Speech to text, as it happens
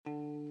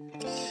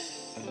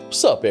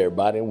What's up,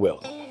 everybody, and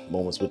welcome.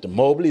 Moments with the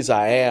Mobleys.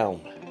 I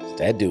am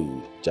that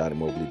dude, Johnny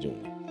Mobley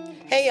Jr.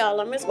 Hey, y'all,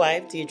 I'm his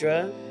wife,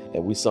 Deidre.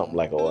 And we something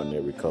like an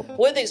ordinary couple.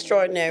 With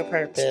extraordinary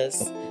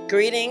purpose.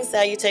 Greetings,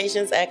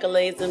 salutations,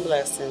 accolades, and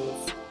blessings.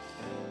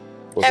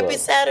 What's Happy up?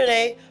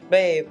 Saturday,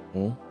 babe.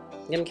 Hmm?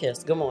 Give him a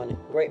kiss. Good morning.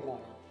 Great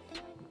morning.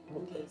 Give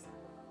him a kiss.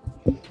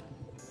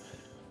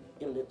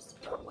 Your lips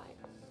are white.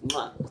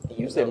 Mwah.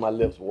 You said my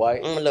lips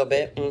white? A little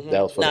bit. Mm-hmm.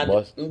 That was for the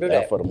mustache. Do That that.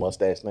 was for the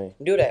mustache thing.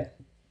 Do that.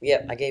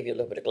 Yep, I gave you a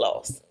little bit of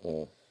gloss.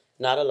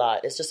 Not a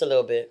lot. It's just a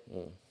little bit.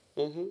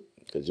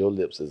 Because your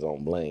lips is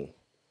on bling.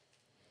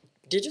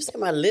 Did you say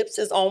my lips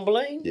is on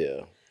bling?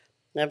 Yeah.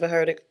 Never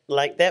heard it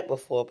like that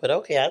before, but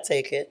okay, I'll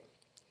take it.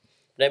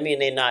 That mean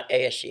they're not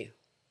ashy.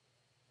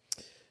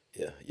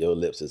 Yeah, your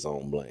lips is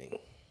on bling.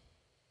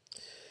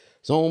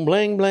 It's on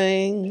bling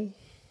bling.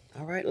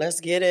 All right, let's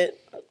get it.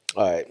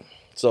 All right.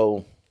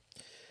 So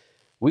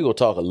we going to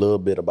talk a little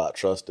bit about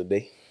trust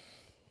today.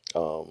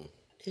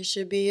 It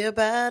should be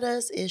about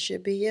us. It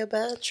should be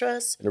about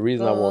trust. And the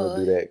reason I want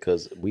to do that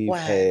because we've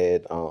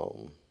had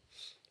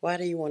Why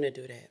do you want to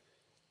do that?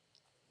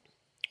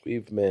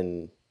 we've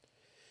been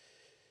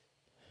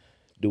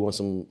doing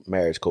some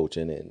marriage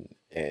coaching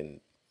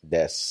and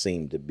that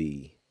seemed to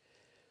be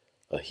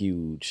a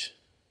huge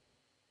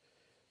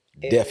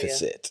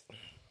deficit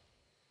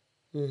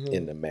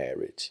in the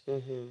marriage.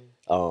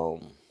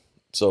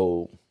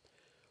 So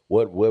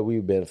what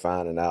we've been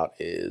finding out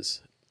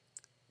is,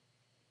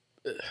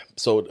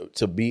 so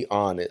to be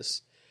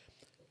honest,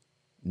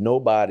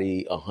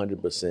 nobody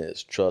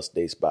 100% trusts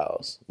their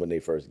spouse when they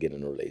first get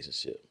in a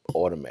relationship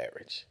or the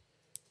marriage.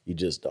 You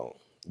just don't.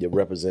 Your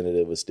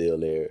representative is still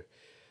there.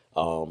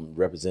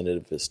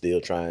 Representative is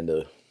still trying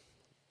to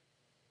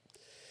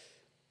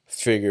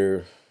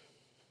figure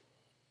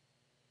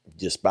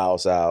your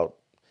spouse out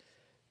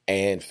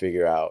and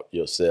figure out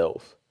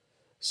yourself.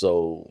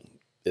 So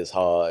it's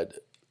hard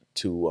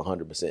to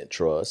 100%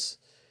 trust,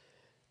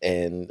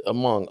 and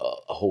among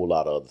a whole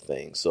lot of other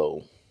things.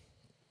 So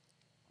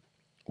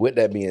with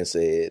that being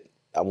said,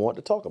 I want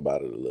to talk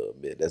about it a little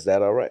bit. Is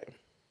that all right?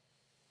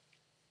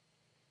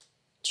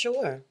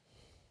 Sure.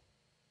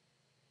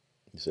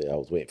 You say I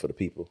was waiting for the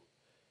people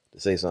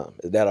to say something.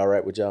 Is that all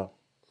right with y'all?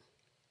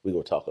 We're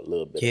going to talk a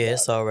little bit Yeah, about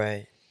it's all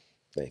right.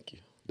 Thank you.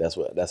 That's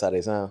how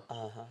they sound?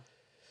 Uh-huh.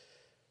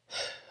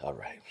 All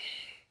right.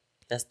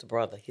 That's the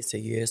brother. He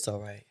said, yeah, it's all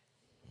right.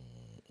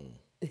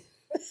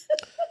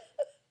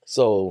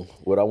 So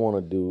what I want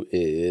to do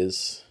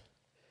is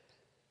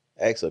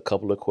ask a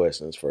couple of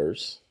questions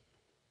first.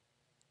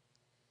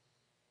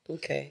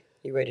 Okay.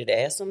 You ready to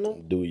ask them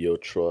though? Do you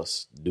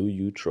trust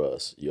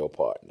your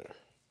partner?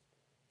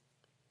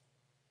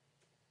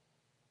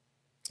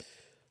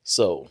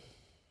 So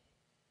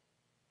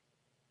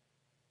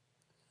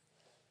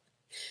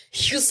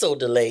You so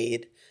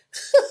delayed.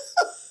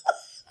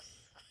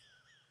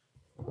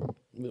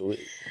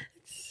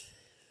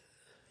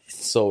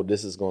 So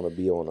this is going to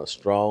be on a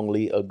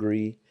strongly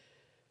agree,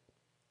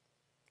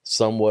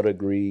 somewhat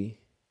agree,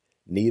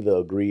 neither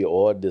agree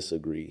or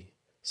disagree,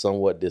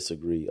 somewhat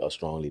disagree, or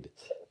strongly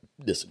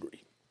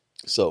disagree.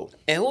 So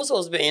And who's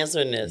supposed to be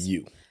answering this?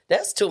 you.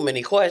 That's too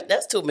many questions.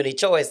 That's too many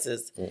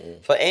choices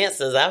for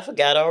answers. I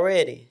forgot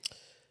already.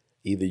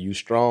 Either you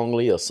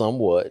strongly or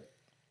somewhat,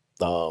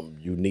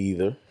 you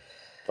neither,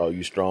 or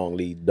you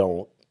strongly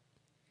don't,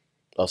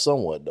 or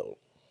somewhat don't.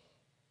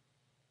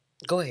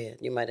 Go ahead.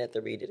 You might have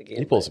to read it again.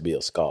 You're supposed to be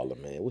a scholar,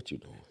 man. What you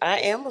doing? I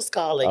am a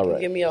scholar. All You right.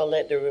 give me all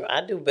that.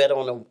 I do better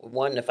on a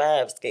 1 to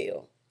 5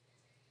 scale.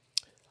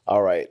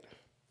 All right.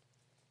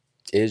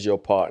 Is your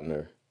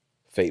partner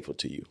faithful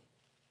to you?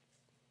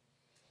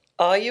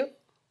 Are you?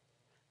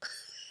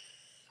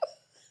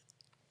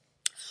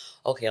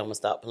 Okay, I'm gonna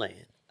stop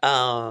playing.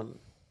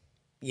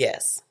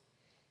 Yes.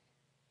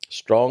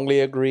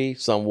 Strongly agree,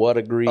 somewhat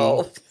agree,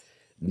 Oh,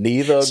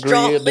 neither agree or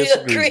strongly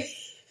disagree. agree.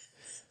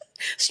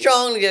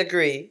 Strongly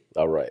agree.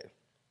 All right.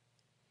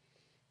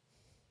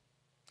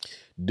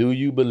 Do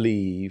you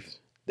believe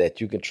that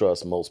you can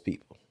trust most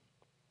people?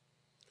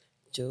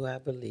 Do I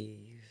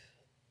believe?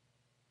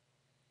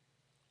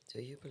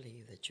 Do you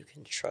believe that you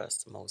can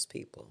trust most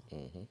people?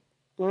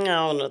 I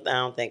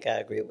don't think I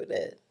agree with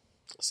that.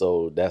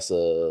 So that's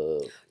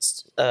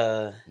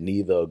a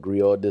neither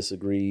agree or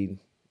disagree,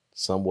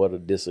 somewhat or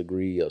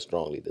disagree, or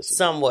strongly disagree.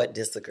 Somewhat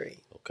disagree.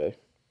 Okay.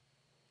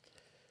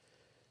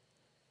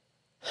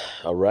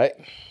 All right.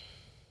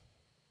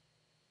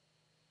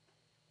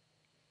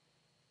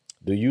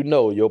 Do you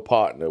know your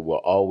partner will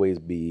always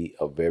be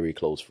a very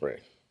close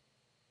friend?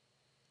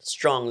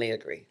 Strongly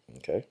agree.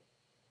 Okay.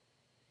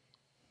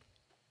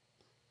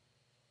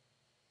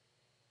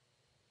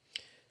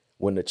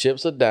 When the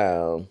chips are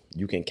down,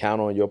 you can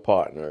count on your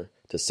partner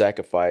to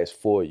sacrifice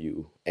for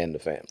you and the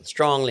family.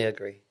 Strongly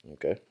agree.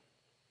 Okay.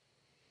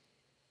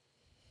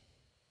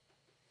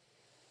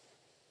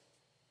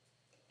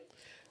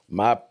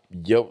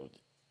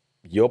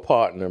 Your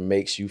partner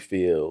makes you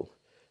feel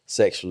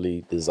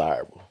sexually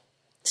desirable.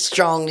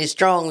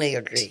 Strongly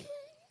agree.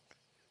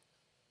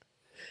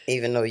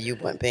 Even though you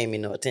weren't paying me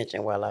no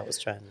attention while I was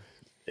trying to.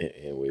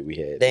 Anyway, we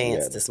had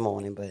Dance this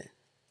morning, but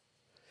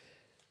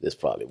this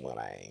probably one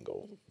I ain't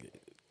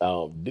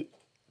going.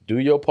 Do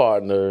your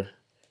partner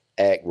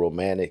act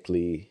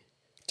romantically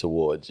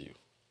towards you?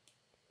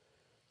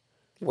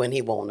 when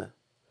he wanna.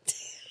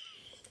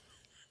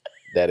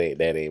 That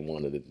ain't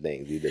one of the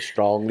things. Either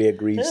strongly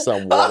agree,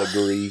 somewhat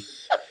agree.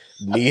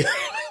 Neither.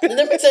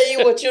 Let me tell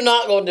you what you're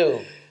not gonna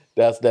do.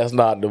 That's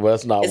not It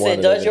one said,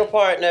 of does the your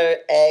partner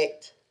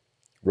act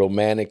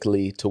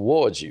romantically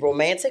towards you?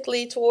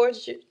 romantically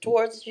towards you?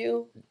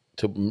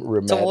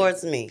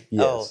 Towards me? Yes.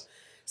 Oh,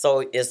 so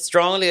it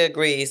strongly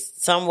agrees,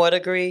 somewhat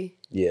agree,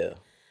 Yeah.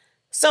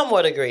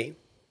 somewhat agree.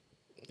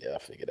 Yeah, I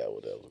figured out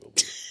what that was gonna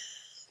be.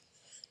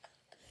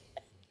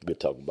 We're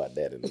talking about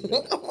that in a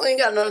minute. We ain't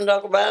got nothing to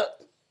talk about.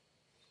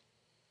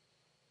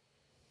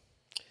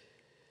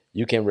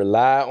 You can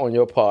rely on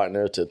your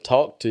partner to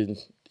talk to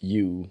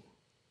you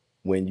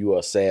when you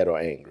are sad or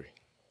angry.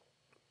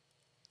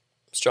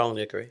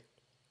 Strongly agree.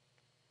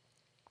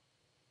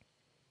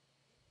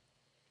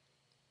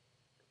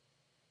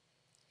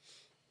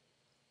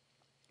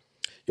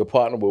 Your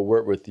partner will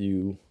work with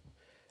you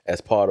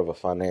as part of a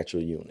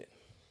financial unit.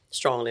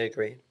 Strongly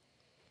agree.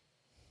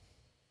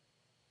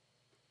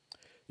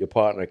 Your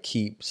partner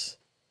keeps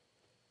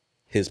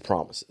his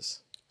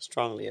promises.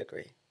 Strongly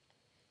agree.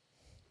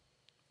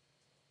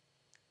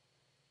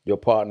 Your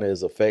partner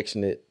is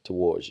affectionate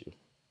towards you.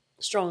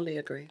 Strongly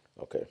agree.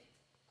 Okay.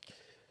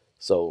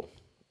 So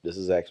this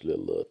is actually a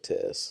little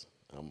test.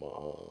 I'm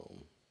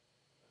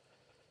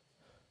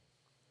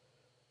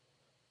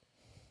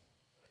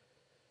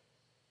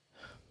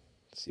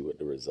see what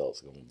the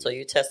results are gonna be. So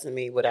you testing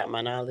me without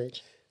my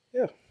knowledge?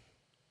 Yeah.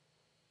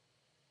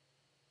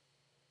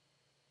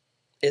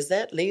 Is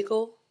that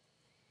legal?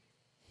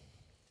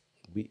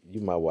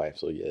 You my wife,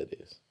 so yeah, it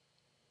is.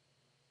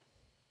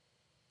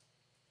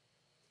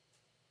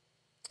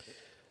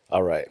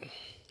 All right.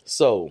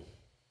 So,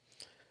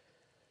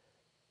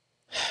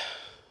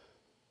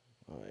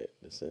 all right,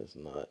 this is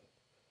not.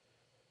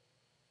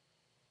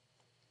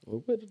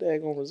 Well, where the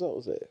daggone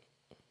results at?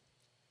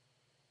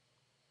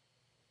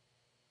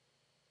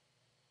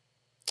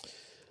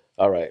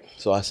 All right,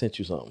 so I sent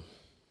you something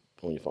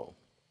on your phone.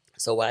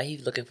 So why are you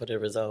looking for the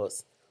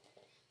results?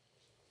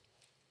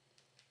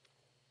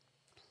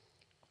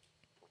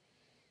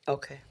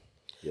 Okay.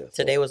 Yeah.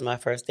 Today was my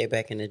first day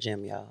back in the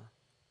gym, y'all.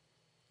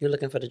 You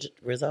looking for the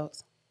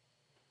results?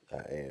 I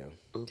am.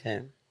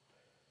 Okay.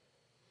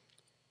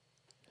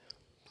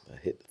 I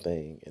hit the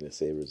thing and it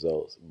said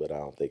results, but I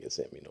don't think it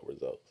sent me no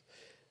results.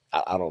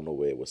 I don't know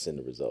where it would send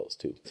the results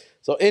to.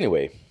 So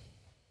anyway,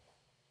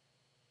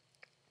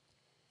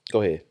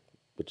 go ahead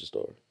with your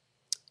story.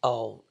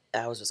 Oh,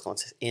 I was just going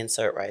to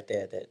insert right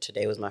there that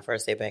today was my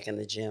first day back in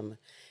the gym.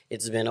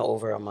 It's been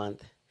over a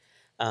month.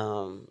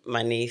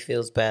 My knee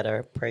feels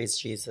better, praise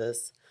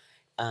Jesus.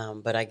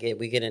 But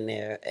we get in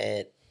there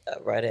at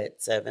right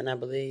at 7, I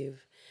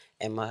believe,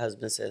 and my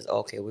husband says,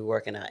 "Okay, we're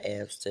working our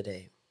abs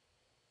today."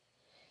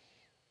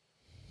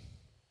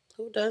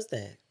 Who does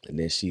that? And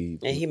then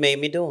And he made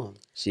me do them.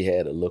 she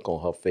had a look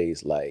on her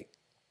face like,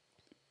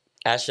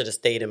 I should have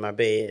stayed in my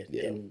bed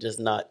Yeah. and just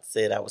not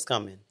said I was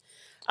coming.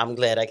 I'm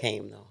glad I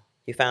came though.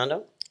 You found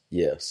them?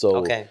 yeah. So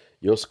Okay.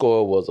 your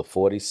score was a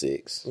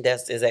 46.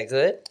 Is that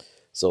good?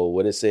 So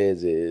what it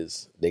says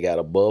is they got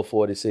above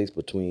 46,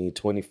 between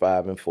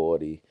 25 and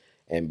 40,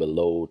 and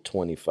below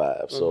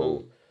 25.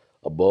 So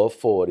above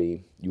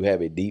 40, you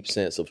have a deep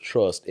sense of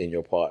trust in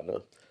your partner.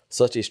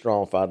 Such a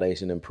strong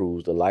foundation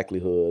improves the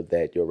likelihood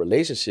that your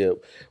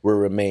relationship will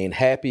remain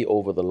happy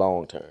over the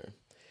long term.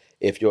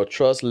 If your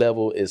trust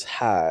level is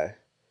high,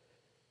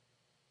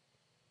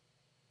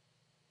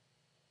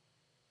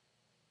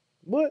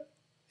 what?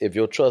 If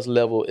your trust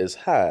level is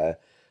high,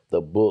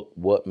 the book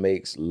What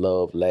Makes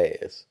Love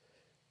Last.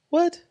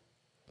 What?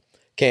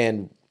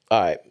 All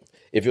right.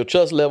 If your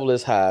trust level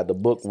is high, the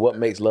book What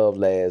Makes Love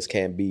Last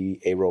can be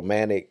a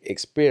romantic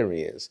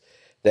experience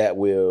that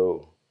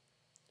will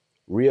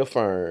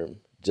reaffirm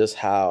just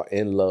how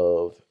in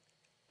love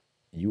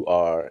you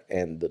are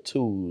and the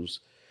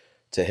tools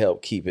to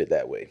help keep it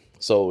that way.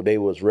 So they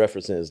was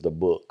referencing the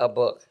book. A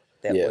book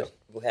that Yeah.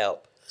 would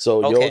help.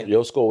 So Okay.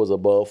 your score was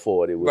above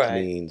 40, which Right.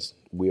 means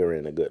we're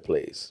in a good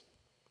place.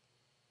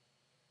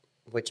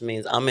 Which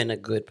means I'm in a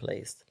good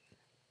place.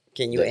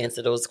 Can you Yeah.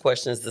 answer those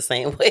questions the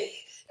same way?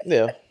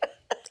 Yeah.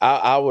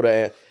 I would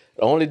have.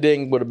 The only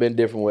thing would have been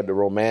different with the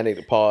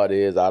romantic part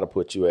is I'd have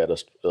put you at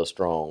a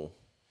strong.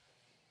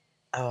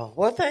 Oh,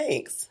 well,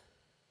 thanks.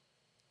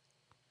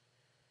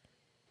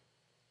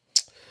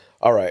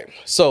 All right.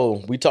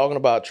 So we talking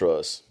about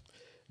trust.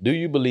 Do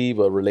you believe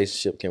a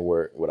relationship can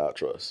work without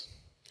trust?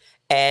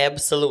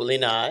 Absolutely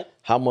not.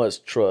 How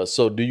much trust?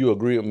 So do you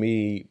agree with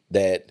me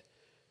that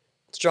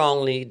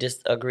Strongly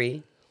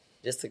disagree.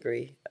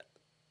 Disagree.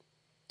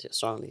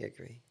 Strongly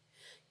agree.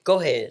 Go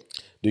ahead.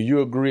 do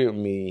you agree with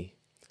me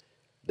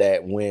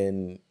that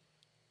when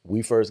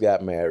we first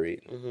got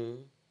married,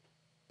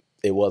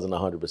 it wasn't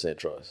 100%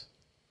 trust?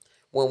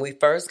 When we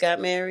first got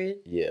married,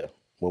 Yeah.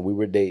 When we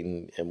were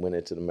dating and went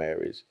into the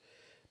marriage,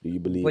 Do you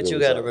believe But it you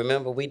was got to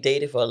remember, we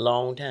dated for a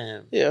long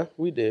time. Yeah,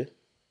 we did.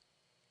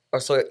 Or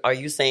so are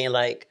you saying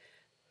like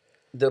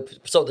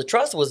so the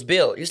trust was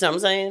built? You see what I'm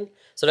saying?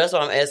 So that's why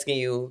I'm asking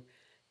you.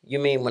 You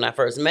mean when I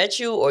first met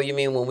you, or you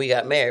mean when we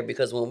got married?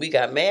 Because when we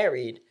got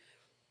married,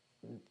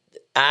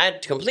 I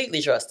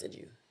completely trusted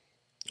you.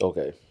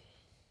 Okay.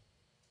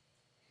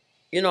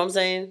 You know what I'm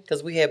saying?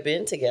 Because we had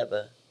been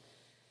together.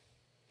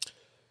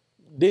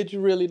 Did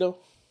you really though?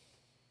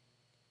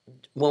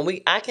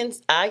 I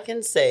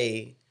can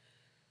say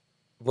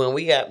when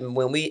we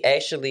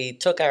actually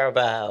took our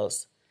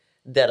vows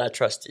that I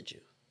trusted you.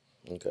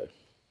 Okay.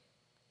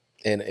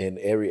 In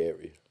every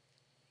area.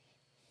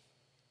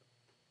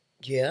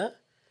 Yeah.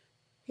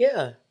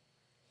 Yeah.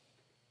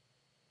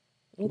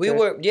 Okay. We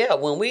were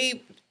when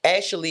we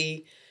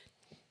actually,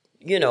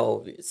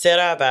 said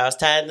our vows,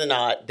 tied the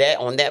knot, that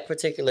on that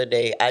particular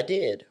day, I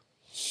did.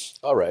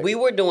 All right. We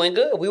were doing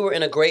good. We were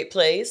in a great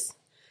place.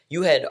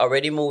 You had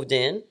already moved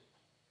in.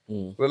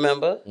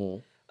 Remember?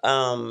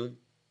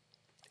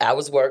 I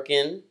was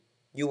working.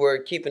 You were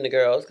keeping the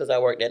girls because I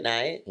worked at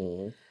night.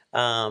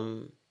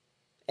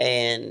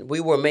 And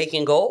we were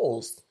making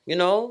goals. We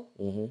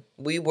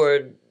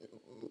were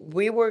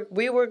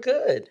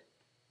good.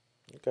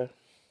 Okay.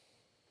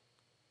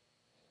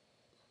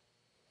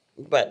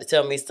 You about to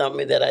tell me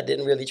something that I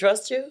didn't really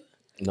trust you?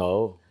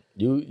 No,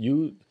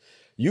 you.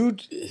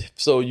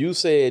 So you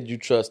said you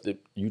trusted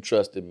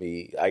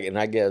me, and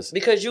I guess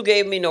because you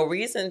gave me no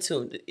reason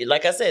to.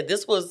 Like I said,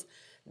 this was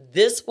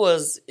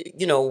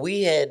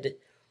we had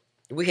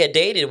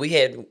dated, we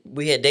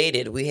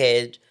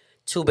had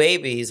 2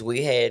 babies,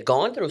 we had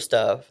gone through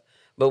stuff,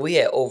 but we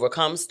had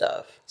overcome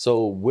stuff.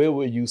 So where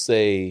would you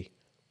say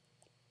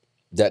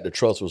that the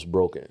trust was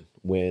broken?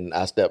 When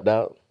I stepped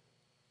out,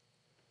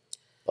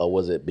 or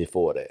was it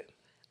before that?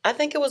 I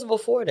think it was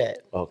before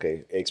that.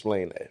 Okay,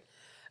 explain that.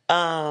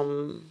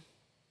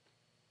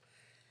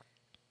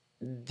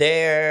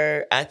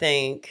 I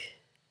think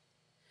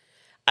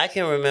I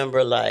can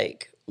remember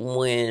like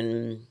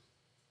when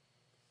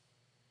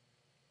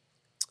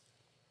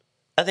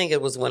I think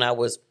it was when I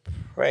was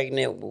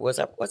pregnant. Was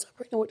I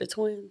pregnant with the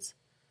twins?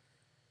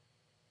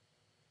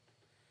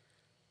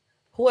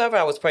 Whoever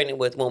I was pregnant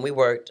with when we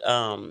worked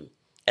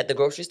at the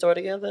grocery store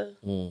together.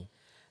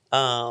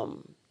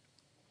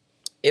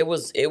 It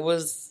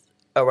was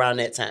around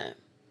that time.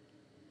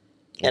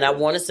 And I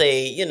want to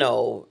say,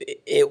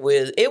 it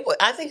was.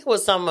 I think it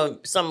was some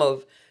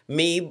of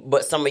me,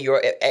 but some of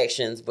your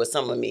actions, but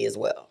some of me as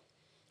well.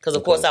 Because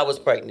of course I was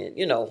pregnant.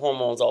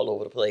 Hormones all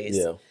over the place.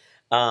 Yeah.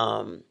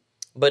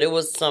 But it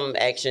was some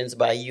actions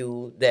by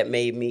you that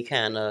made me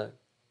kind of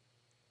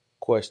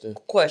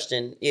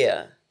question.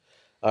 Yeah.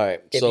 All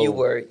right. If you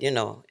were,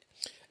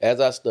 as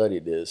I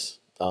studied this,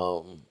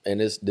 and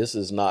this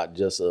is not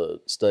just a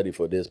study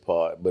for this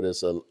part, but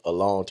it's a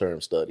long-term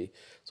study.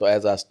 So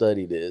as I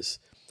study this,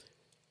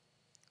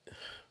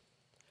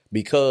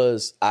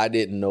 because I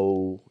didn't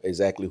know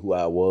exactly who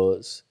I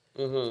was,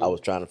 I was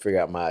trying to figure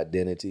out my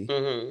identity.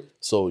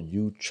 So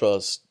the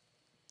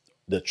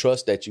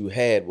trust that you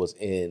had was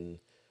in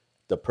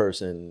the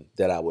person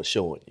that I was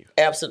showing you.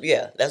 Absolutely,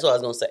 yeah. That's what I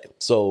was going to say.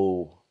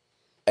 So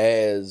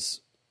as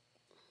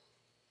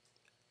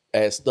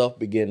stuff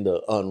began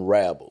to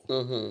unravel,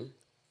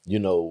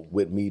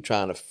 with me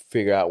trying to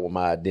figure out what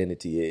my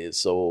identity is.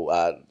 So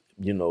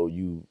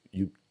you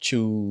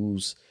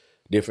choose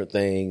different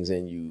things,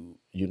 and you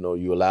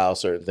allow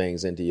certain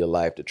things into your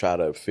life to try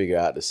to figure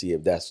out to see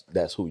if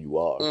that's who you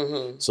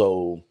are.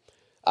 So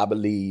I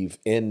believe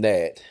in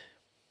that.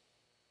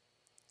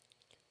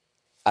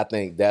 I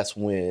think that's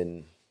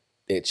when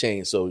it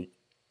changed. So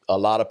a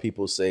lot of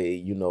people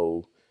say,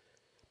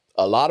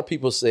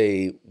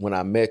 when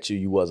I met you,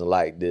 you wasn't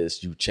like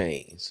this, you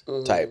changed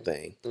type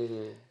thing.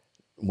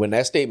 When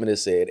that statement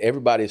is said,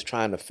 everybody's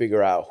trying to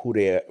figure out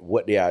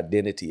what their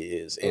identity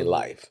is in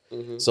life.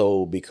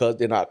 So because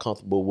they're not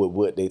comfortable with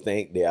what they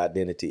think their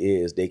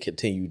identity is, they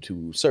continue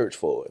to search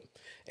for it.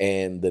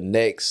 And the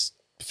next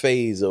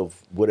phase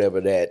of whatever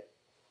that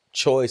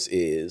choice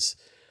is,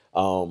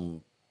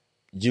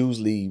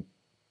 usually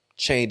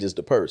changes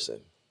the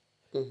person,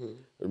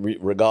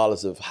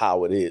 regardless of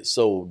how it is.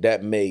 So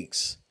that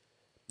makes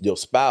your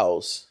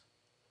spouse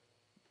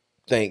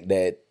think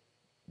that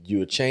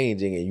you're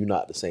changing and you're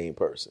not the same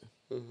person.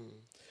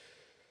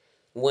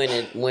 When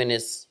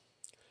it's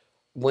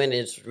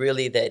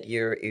really that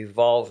you're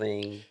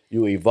evolving.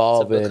 You're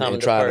evolving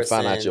and trying to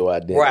find out your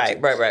identity.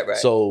 Right.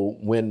 So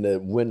when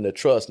the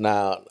trust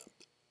now,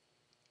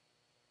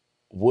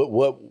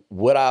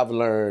 what I've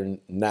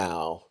learned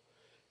now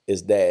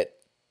is that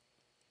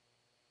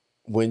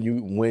when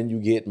you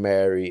get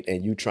married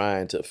and you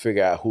trying to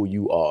figure out who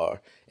you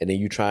are, and then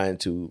you trying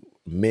to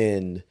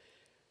mend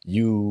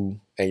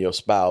you and your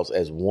spouse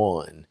as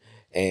one,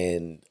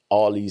 and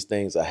all these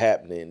things are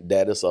happening,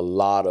 that it's a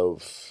lot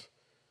of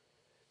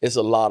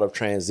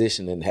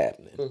transitioning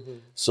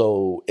happening.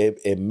 So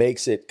it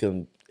makes it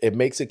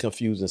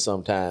confusing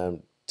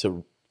sometimes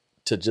to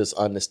just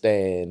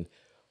understand,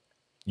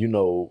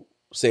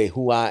 say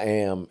who I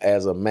am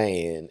as a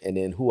man and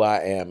then who I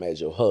am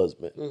as your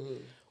husband.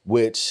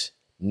 which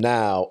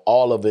now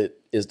all of it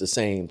is the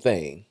same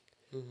thing.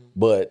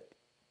 But,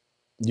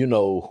 you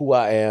know, who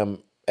I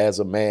am as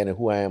a man and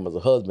who I am as a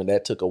husband,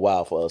 that took a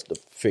while for us to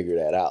figure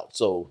that out.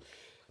 So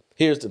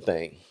here's the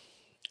thing.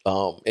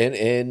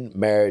 In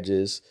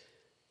marriages,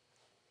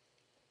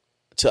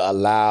 to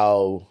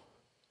allow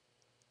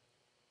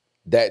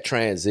that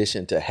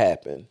transition to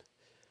happen,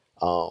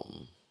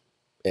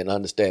 and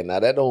understand. Now,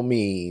 that don't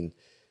mean,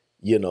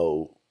 you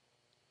know,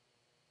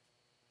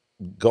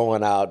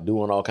 going out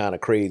doing all kind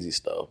of crazy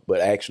stuff, but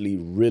actually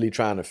really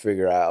trying to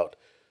figure out,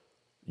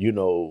 you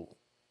know,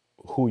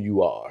 who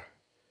you are,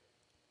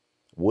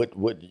 what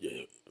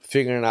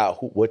figuring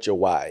out what your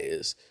why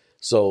is.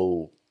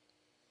 So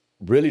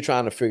really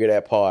trying to figure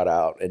that part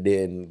out, and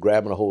then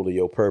grabbing a hold of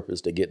your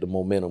purpose to get the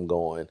momentum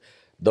going.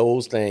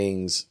 Those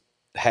things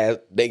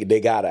they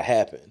gotta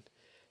happen.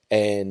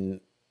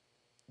 And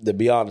to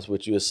be honest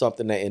with you, it's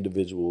something that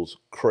individuals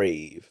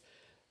crave.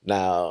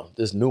 Now,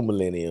 this new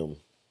millennium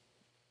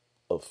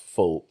of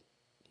folk,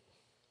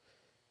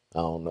 I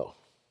don't know.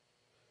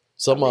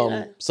 Some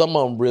of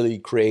them really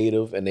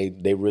creative, and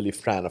they really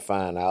trying to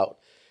find out.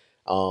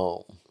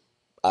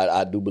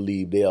 I do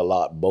believe they're a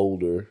lot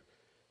bolder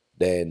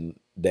than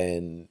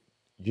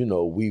you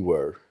know we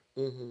were.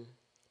 Mm-hmm.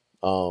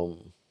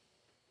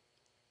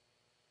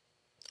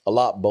 A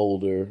lot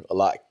bolder, a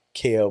lot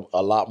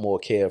more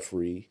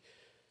carefree.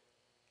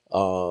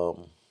 But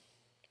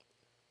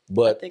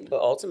I think, but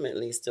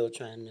ultimately, still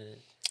trying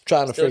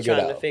to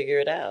figure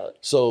it out.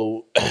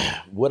 So,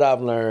 what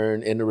I've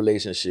learned in the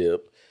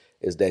relationship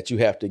is that you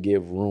have to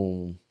give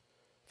room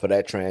for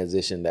that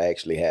transition to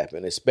actually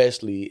happen,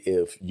 especially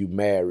if you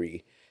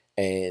marry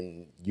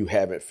and you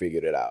haven't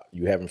figured it out.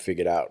 You haven't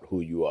figured out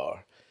who you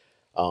are.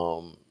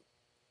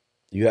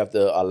 You have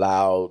to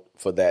allow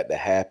for that to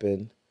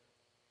happen,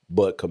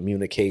 but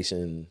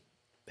communication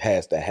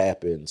has to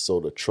happen so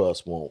the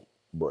trust won't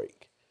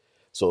break.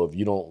 So if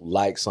you don't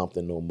like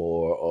something no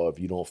more, or if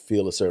you don't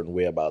feel a certain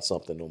way about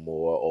something no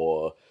more,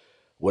 or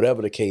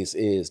whatever the case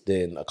is,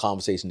 then a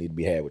conversation needs to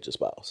be had with your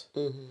spouse.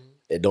 Mm-hmm.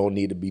 It don't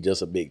need to be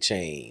just a big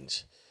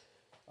change.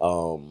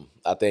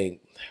 I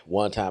think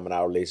one time in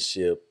our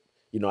relationship,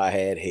 you know, I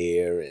had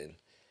hair and,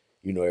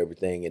 you know,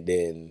 everything. And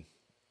then,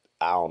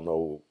 I don't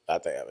know, I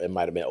think it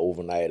might have been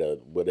overnight or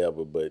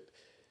whatever, but,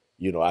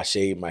 you know, I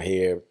shaved my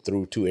hair,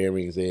 threw 2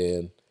 earrings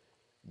in,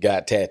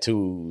 got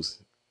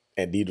tattoos,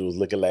 and Deidre was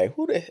looking like,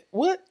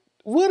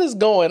 what is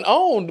going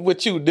on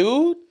with you,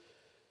 dude?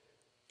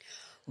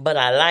 But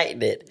I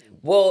liked it.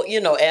 Well, you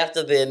know,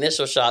 after the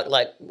initial shock,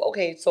 like,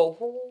 okay, so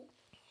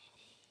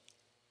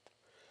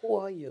who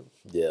are you?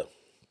 Yeah.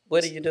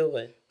 What are you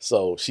doing?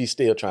 So she's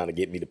still trying to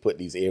get me to put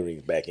these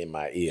earrings back in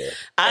my ear.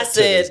 I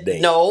said,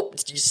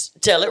 nope,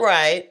 just tell it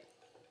right.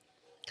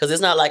 Because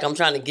it's not like I'm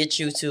trying to get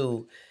you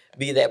to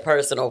be that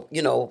person or,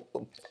 you know,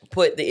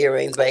 put the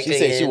earrings back in. She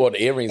said she wanted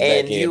the earrings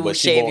back in, but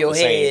she wants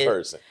the same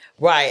person.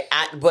 Right.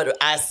 But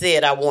I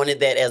said I wanted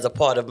that as a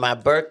part of my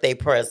birthday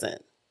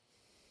present.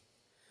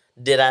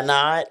 Did I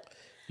not?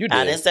 You did.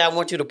 I didn't say I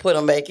want you to put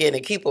them back in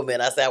and keep them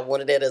in. I said I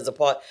wanted that as a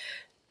part.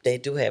 They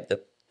do have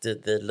the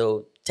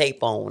little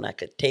tape on. I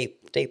could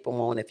tape them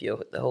on if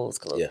the hole's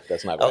closed. Yeah,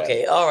 that's not bad.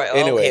 Okay, all right.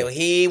 Anyway, okay, well,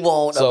 he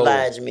won't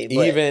oblige me.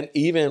 But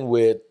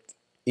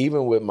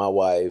even with my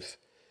wife,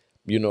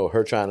 you know,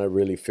 her trying to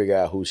really figure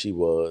out who she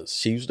was.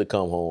 She used to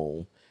come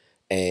home,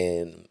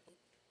 and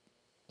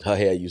her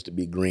hair used to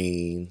be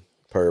green,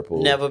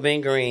 purple. Never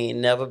been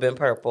green. Never been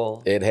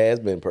purple. It has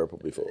been purple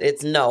before.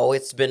 It's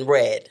been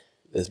red.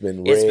 It's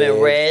been red. It's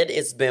been red.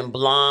 It's been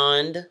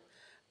blonde.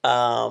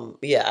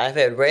 Yeah, I've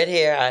had red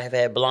hair. I have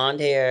had blonde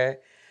hair.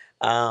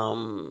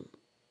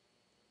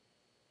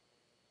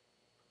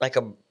 Like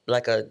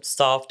a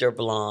softer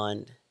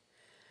blonde.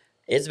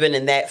 It's been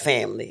in that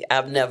family.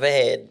 I've never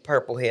had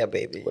purple hair,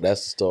 baby. Well,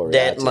 that's the story.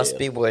 That must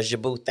be was your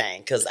boo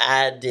thing, because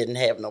I didn't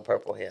have no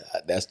purple hair.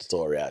 That's the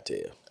story I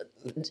tell.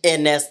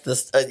 And that's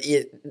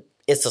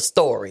it's a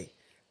story.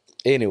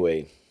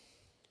 Anyway,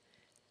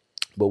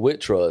 but with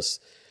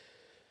trust.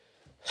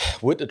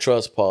 With the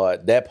trust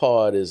part, that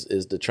part is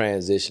the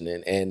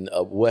transitioning. And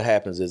what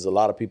happens is a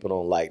lot of people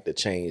don't like the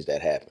change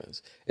that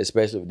happens,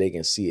 especially if they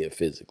can see it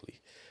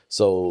physically.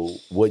 So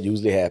what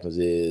usually happens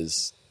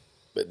is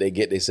they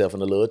get themselves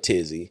in a little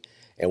tizzy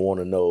and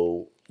want to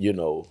know, you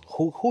know,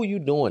 who you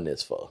doing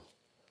this for?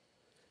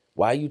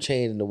 Why are you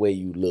changing the way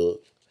you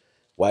look?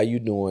 Why are you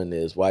doing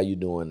this? Why are you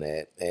doing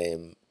that?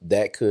 And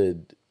that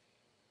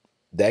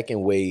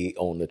can weigh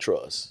on the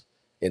trust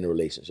in the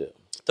relationship.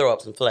 Throw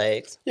up some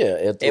flags. Yeah,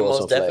 it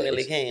most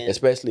definitely can.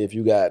 Especially if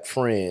you got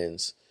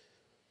friends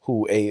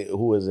who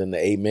is in the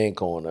amen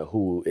corner,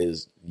 who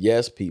is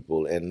yes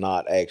people and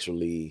not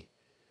actually,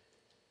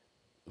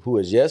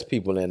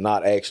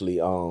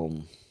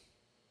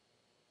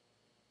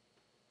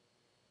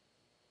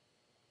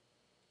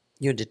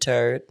 You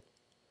deterred?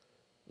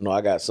 No,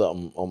 I got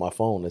something on my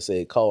phone that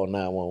said call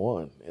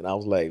 911, and I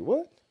was like,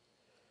 what?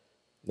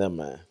 Never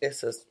mind.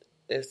 It's a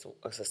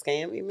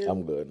scam email?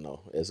 I'm good.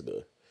 No, it's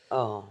good.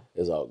 Oh,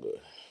 it's all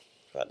good.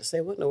 About to say,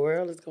 what in the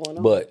world is going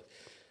on? But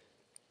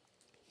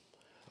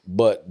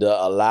but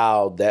to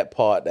allow that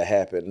part to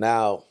happen.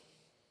 Now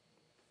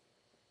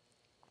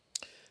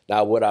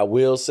what I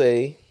will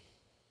say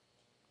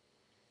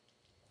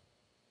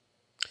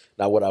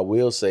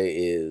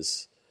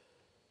is,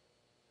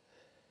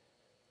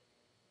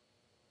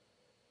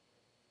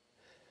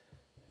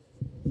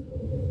 I'm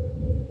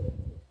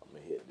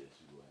gonna hit this.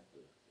 You gonna have to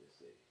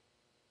say,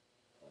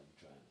 are you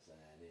trying to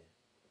sign in?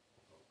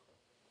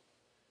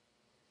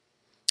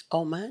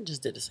 Oh, mine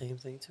just did the same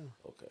thing too.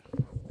 Okay.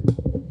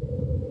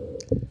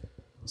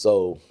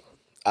 So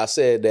I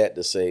said that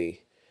to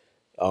say,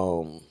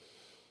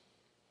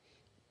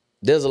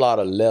 there's a lot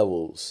of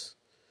levels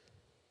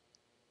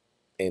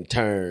and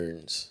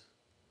turns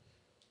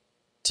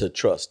to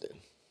trusting.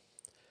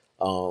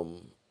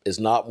 It's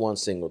not one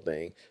single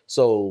thing.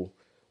 So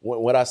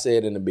what I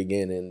said in the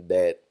beginning,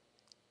 that,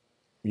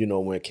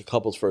 when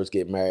couples first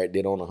get married,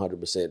 they don't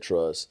 100%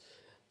 trust.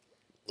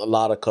 A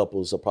lot of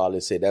couples will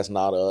probably say, that's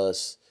not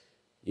us.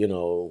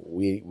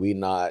 We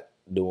not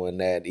doing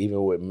that.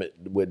 Even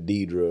with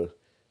Deidre,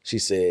 she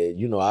said,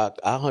 I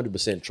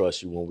 100%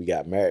 trust you when we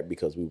got married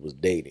because we was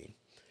dating.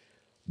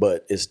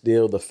 But it's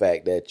still the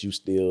fact that you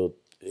still,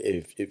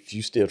 if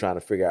you still trying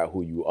to figure out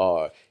who you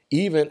are,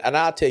 and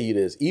I'll tell you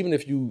this, even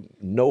if you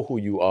know who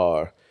you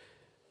are,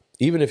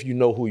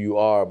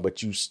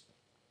 but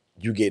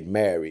you get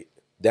married,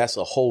 that's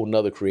a whole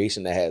nother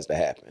creation that has to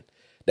happen.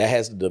 That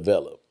has to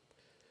develop.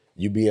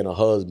 You being a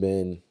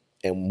husband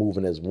and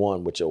moving as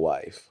one with your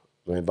wife,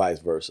 and vice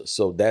versa.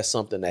 So that's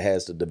something that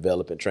has to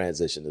develop and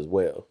transition as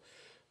well.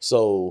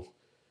 So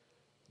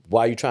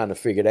while you're trying to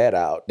figure that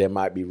out, there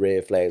might be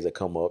red flags that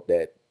come up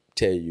that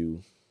tell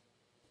you,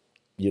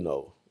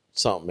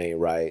 something ain't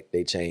right.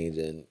 They change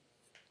in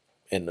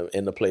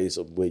the place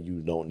of where you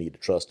don't need to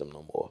trust them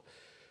no more.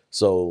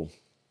 So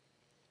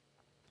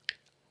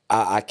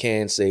I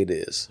can say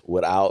this,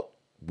 without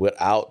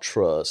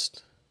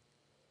trust,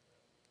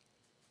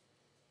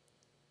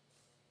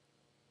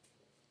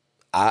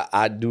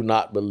 I do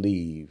not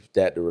believe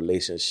that the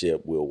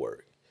relationship will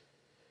work.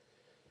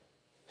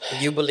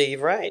 You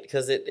believe right,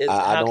 because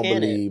I don't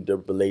believe the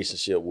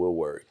relationship will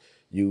work.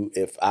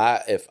 If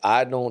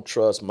I don't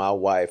trust my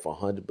wife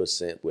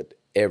 100% with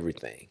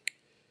everything,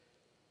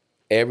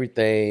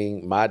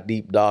 my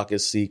deep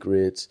darkest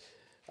secrets,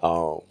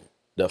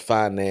 the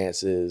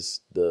finances,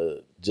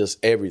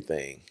 just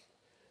everything,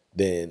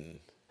 then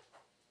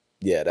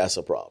yeah, that's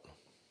a problem.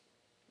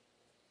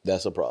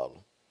 That's a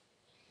problem.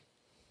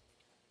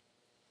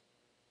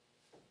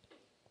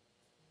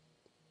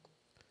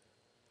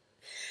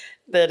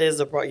 That is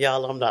a problem.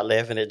 Y'all, I'm not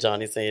laughing at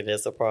Johnny saying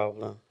that's a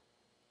problem.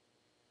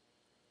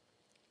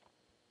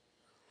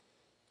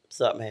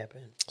 Something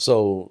happened.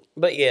 So,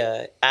 but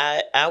yeah,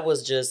 I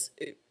was just,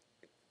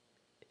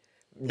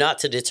 not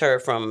to deter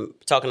from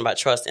talking about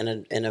trust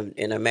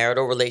in a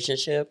marital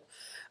relationship,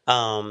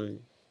 but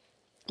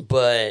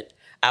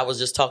I was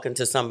just talking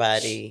to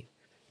somebody,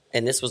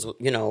 and this was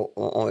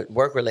on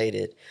work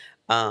related,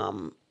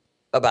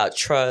 about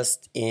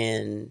trust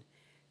in.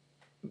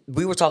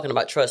 We were talking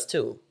about trust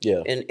too.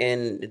 Yeah.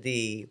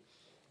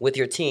 With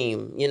your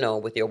team,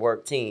 with your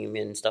work team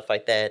and stuff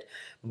like that.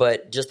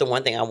 But just the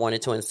one thing I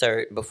wanted to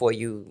insert before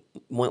you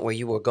went where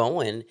you were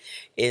going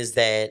is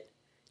that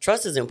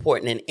trust is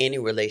important in any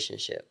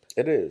relationship.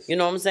 It is. You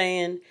know what I'm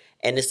saying?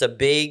 And it's a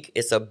big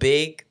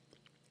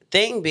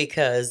thing,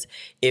 because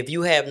if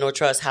you have no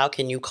trust, how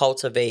can you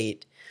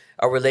cultivate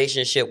a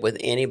relationship with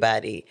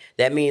anybody?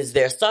 That means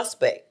they're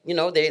suspect. They're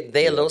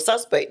a little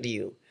suspect to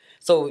you.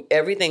 So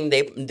everything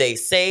they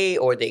say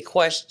or they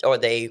question or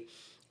they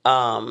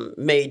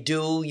may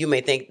do, you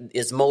may think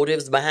is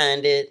motives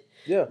behind it.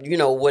 Yeah.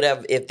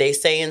 Whatever. If they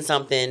saying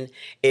something,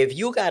 if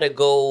you got to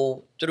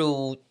go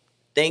through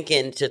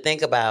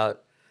think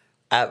about,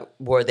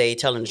 were they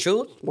telling the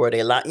truth? Were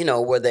they lying?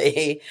 Were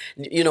they,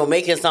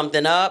 making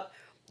something up?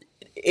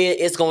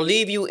 It's going to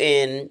leave you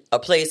in a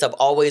place of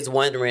always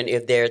wondering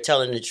if they're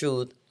telling the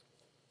truth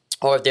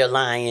or if they're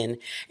lying.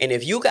 And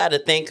if you got to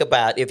think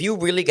about, if you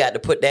really got to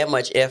put that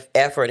much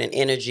effort and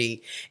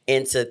energy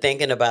into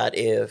thinking about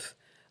if,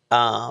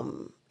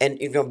 and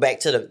you go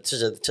back to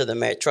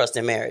the trust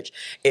in marriage,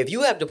 if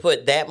you have to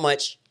put that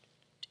much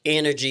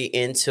energy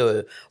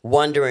into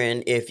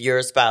wondering if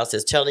your spouse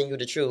is telling you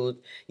the truth,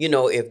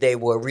 if they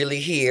were really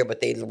here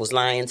but they was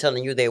lying,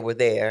 telling you they were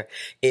there,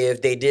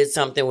 if they did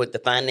something with the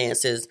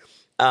finances,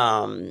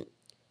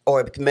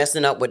 or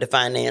messing up with the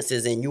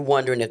finances, and you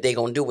wondering if they're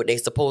going to do what they're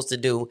supposed to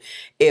do,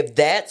 if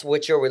that's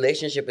what your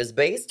relationship is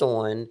based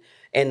on,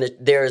 and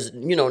there's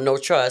no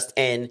trust,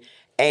 and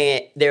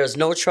there's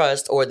no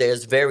trust, or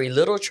there's very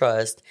little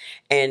trust,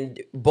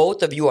 and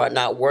both of you are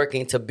not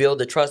working to build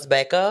the trust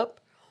back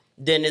up,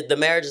 then the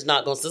marriage is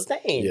not going to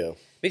sustain. Yeah.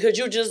 Because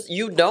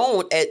you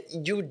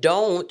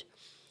don't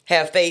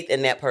have faith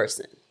in that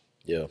person.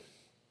 Yeah.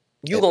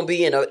 You're going to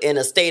be in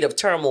a state of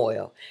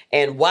turmoil.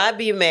 And why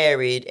be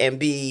married and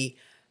be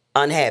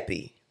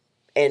unhappy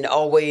and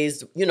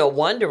always,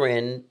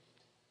 wondering,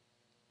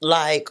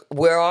 like,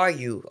 where are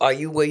you? Are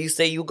you where you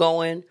say you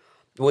going?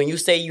 When you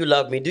say you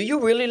love me, do you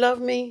really love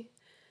me?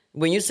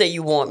 When you say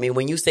you want me,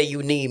 when you say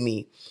you need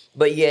me,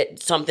 but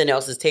yet something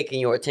else is taking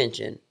your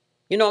attention.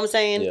 You know what I'm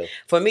saying? Yeah.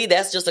 For me,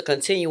 that's just a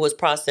continuous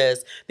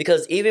process,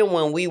 because even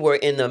when we were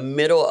in the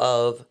middle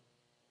of,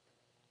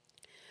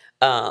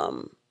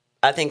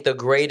 I think the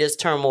greatest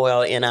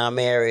turmoil in our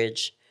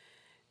marriage,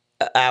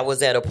 I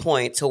was at a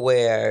point to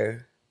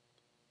where,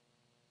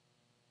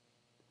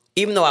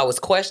 even though I was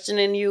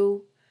questioning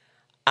you,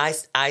 I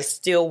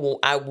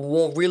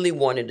really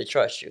wanted to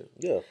trust you.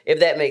 Yeah. If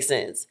that makes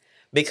sense.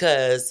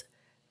 Because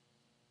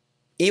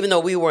even though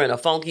we were in a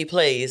funky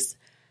place,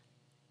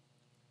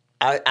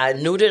 I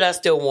knew that I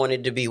still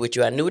wanted to be with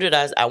you. I knew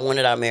that I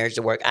wanted our marriage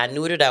to work. I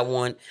knew that I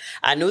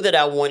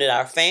wanted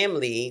our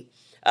family.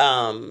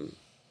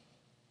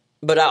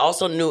 But I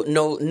also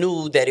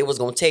knew that it was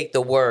going to take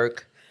the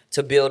work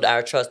to build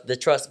the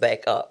trust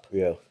back up.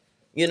 Yeah.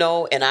 You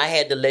know, and I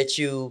had to let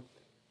you,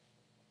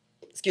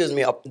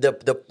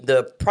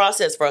 the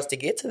process for us to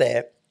get to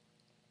that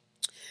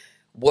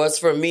was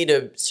for me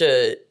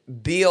to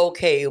be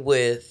okay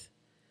with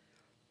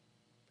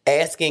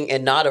asking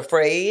and not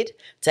afraid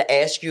to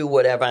ask you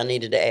whatever I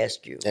needed to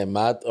ask you. And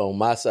on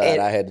my side,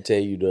 I had to tell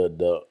you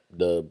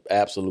the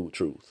absolute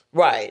truth.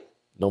 Right.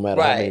 No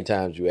matter how many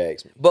times you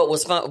asked me. But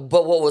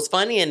what was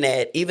funny in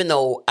that, even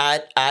though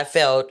I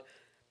felt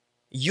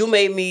you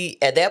made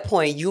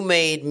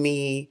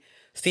me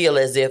feel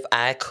as if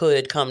I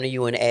could come to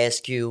you and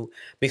ask you,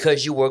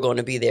 because you were going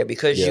to be there,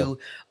 because you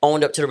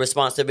owned up to the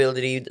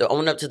responsibility,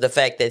 owned up to the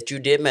fact that you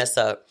did mess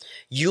up.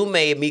 You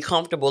made me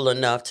comfortable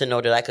enough to know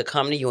that I could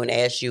come to you and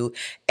ask you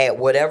at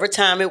whatever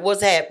time it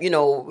was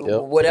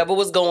whatever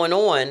was going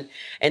on,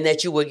 and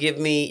that you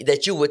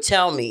would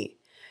tell me.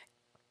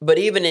 But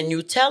even in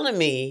you telling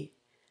me,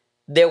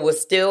 there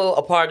was still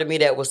a part of me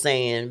that was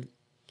saying,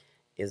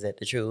 is that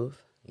the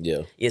truth?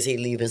 Yeah. Is he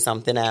leaving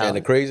something out? And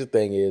the crazy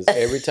thing is,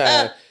 every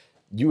time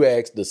you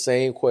ask the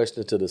same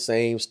question to the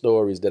same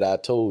stories that I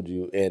told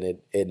you, and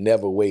it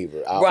never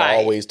wavered. I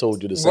always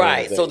told you the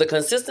same thing. So the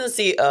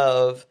consistency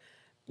of,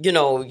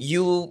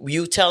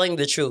 you telling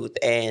the truth,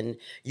 and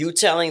you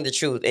telling the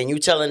truth, and you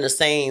telling the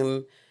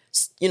same,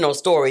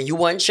 story. You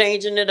weren't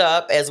changing it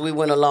up as we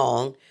went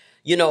along.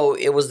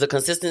 It was the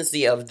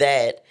consistency of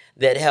that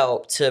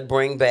helped to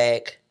bring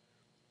back,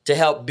 to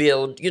help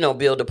build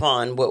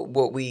upon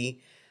what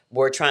we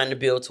were trying to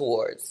build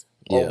towards,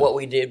 or what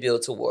we did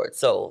build towards.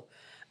 So,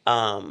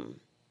 the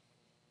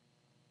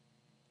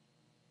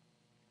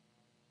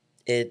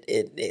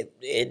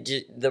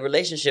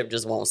relationship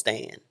just won't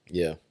stand.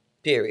 Yeah.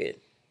 Period.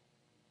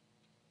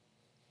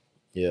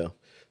 Yeah.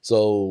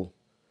 So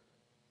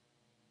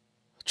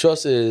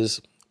trust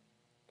is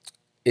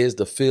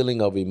the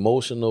feeling of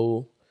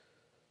emotional,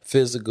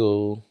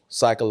 physical,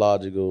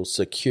 psychological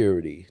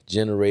security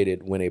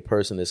generated when a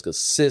person is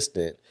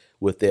consistent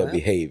with their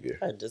behavior.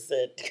 I just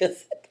said,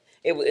 because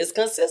it's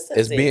consistency.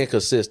 It's being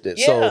consistent.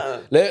 Yeah.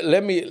 So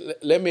let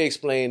me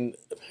explain,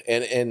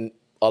 and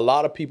a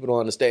lot of people don't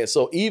understand.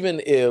 So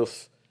even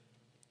if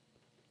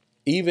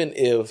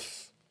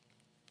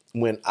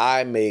when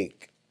I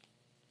make,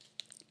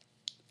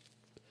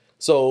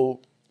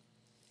 so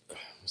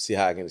see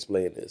how I can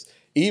explain this.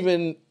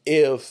 Even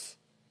if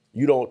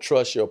you don't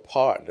trust your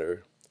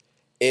partner,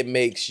 it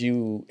makes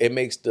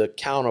the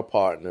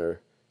counterpartner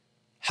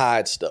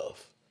hide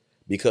stuff,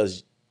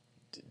 because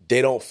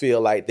they don't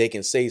feel like they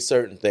can say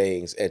certain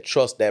things and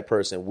trust that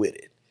person with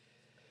it.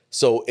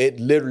 So it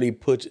literally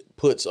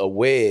puts a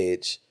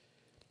wedge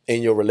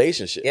in your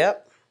relationship.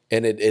 Yep.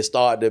 And it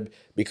started to,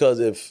 because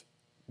if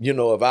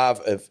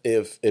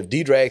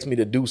Deidre asks me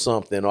to do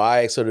something, or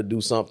I ask her to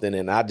do something,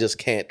 and I just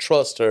can't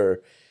trust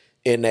her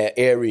in that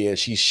area, and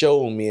she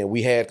showed me and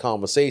we had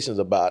conversations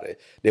about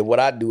it, then what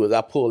I do is I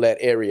pull that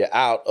area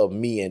out of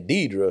me and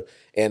Deidre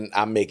and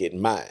I make it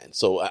mine.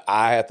 So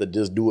I have to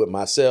just do it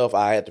myself.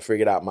 I have to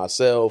figure it out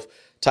myself,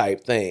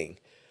 type thing.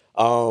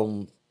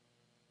 And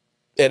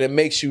it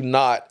makes you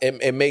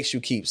it makes you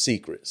keep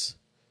secrets.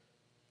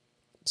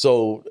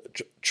 So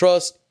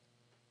trust,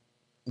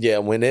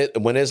 when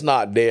it's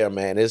not there,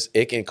 man,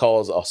 it can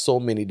cause so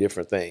many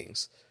different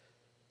things.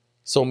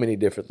 So many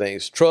different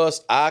things.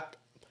 Trust, I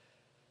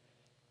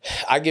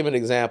give an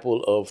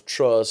example of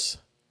trust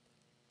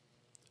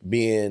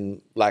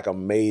being like a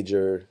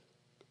major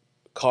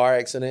car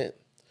accident,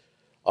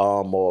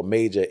 or a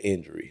major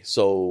injury.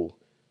 So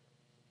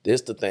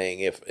this the thing.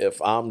 If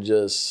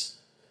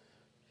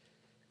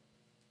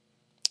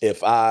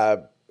I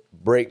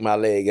break my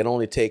leg, it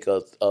only take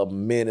a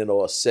minute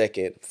or a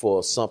second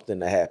for something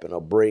to happen. A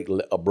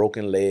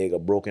broken leg, a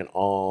broken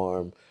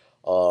arm,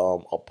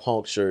 a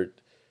punctured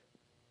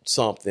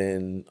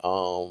something.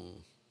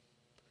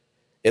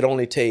 It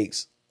only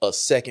takes a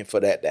second for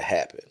that to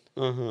happen.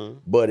 Mm-hmm.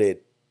 But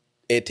it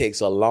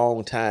takes a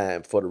long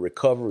time for the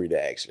recovery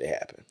to actually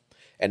happen.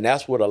 And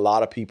that's what a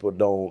lot of people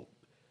don't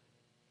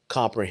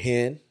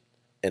comprehend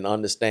and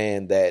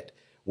understand, that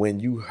when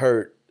you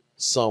hurt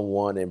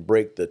someone and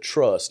break the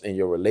trust in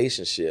your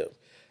relationship,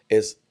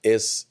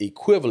 it's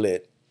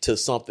equivalent to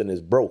something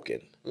is broken.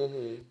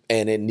 Mm-hmm.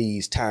 And it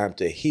needs time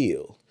to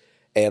heal.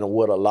 And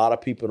what a lot of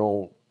people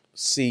don't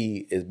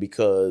see is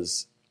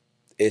because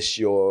it's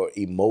your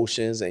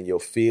emotions and your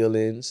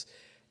feelings,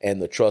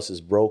 and the trust is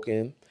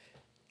broken.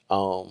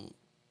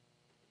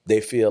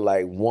 They feel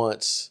like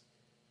once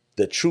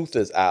the truth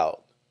is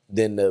out,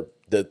 then the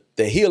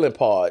healing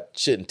part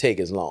shouldn't take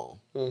as long.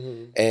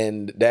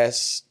 And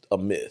that's a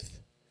myth.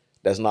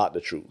 That's not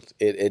the truth.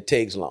 It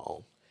takes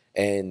long.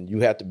 And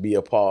you have to be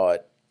a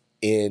part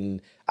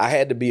I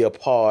had to be a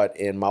part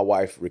in my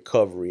wife's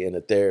recovery and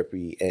the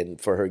therapy, and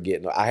for her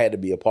I had to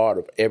be a part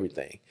of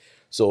everything.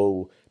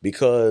 So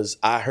because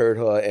I hurt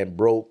her and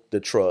broke the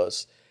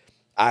trust,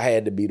 I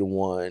had to be the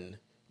one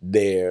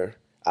there.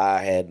 I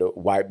had to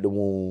wipe the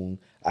wound.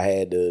 I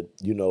had to,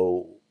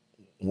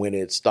 when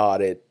it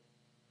started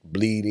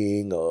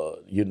bleeding, or,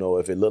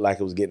 if it looked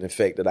like it was getting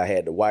infected, I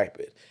had to wipe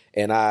it.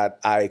 And I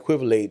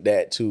equivalate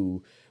that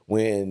to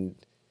when,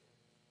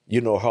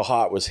 her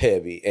heart was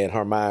heavy and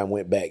her mind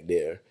went back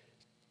there,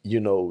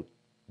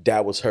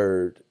 that was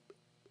her,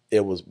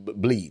 it was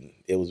bleeding.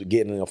 It was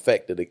getting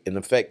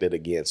infected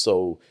again.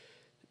 So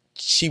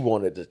she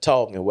wanted to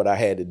talk, and what I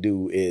had to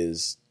do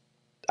is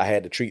I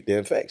had to treat the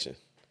infection.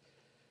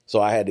 So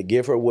I had to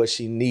give her what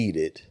she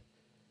needed,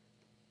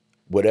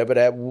 whatever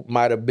that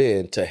might have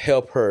been, to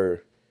help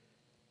her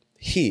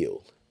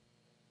heal.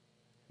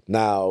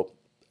 Now,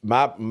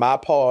 my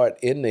part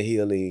in the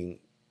healing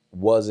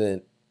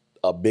wasn't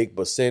a big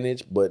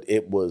percentage, but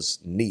it was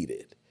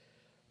needed.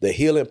 The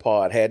healing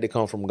part had to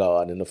come from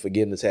God, and the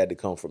forgiveness had to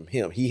come from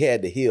Him. He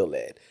had to heal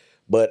that.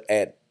 But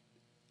I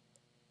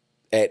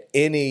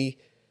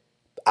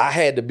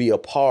had to be a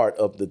part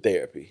of the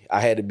therapy.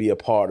 I had to be a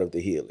part of the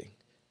healing.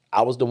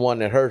 I was the one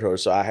that hurt her,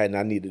 so I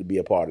needed to be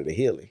a part of the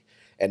healing.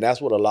 And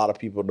that's what a lot of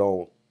people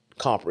don't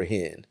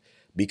comprehend.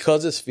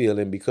 Because it's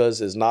feeling,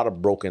 because it's not a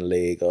broken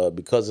leg, or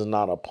because it's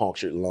not a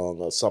punctured lung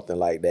or something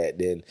like that,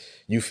 then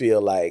you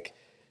feel like,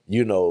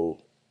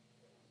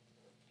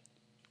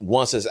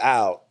 once it's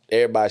out,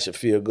 everybody should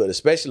feel good,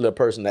 especially the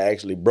person that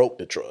actually broke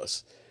the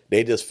trust.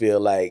 They just feel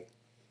like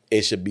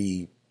it should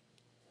be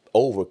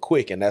over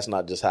quick, and that's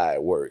not just how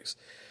it works.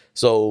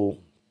 So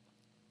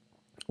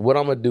what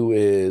I'm going to do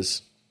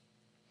is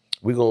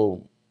we're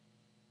going to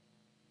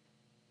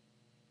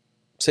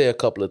say a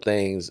couple of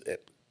things.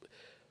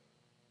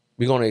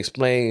 We're going to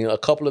explain a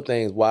couple of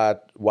things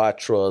why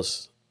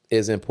trust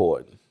is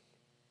important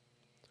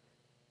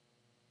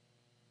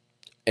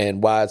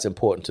and why it's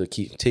important to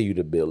continue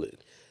to build it.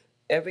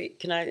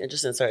 Can I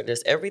just insert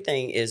this?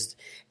 Everything is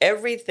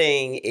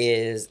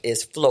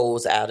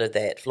flows out of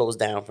that, flows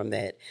down from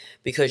that,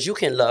 because you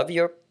can love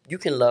your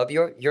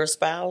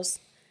spouse,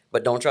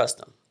 but don't trust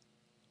them.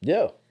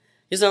 Yeah,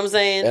 you know what I'm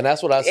saying? And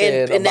that's what I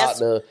said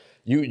about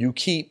you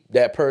keep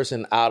that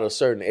person out of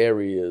certain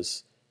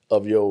areas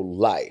of your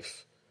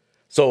life.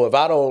 So if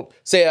I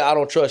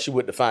don't trust you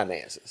with the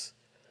finances,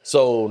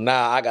 so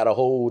now I got a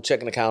whole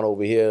checking account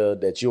over here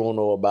that you don't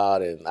know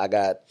about, and I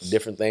got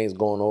different things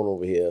going on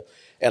over here.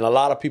 And a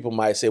lot of people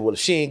might say, well, if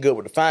she ain't good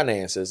with the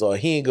finances, or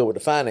he ain't good with the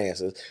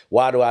finances,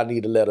 why do I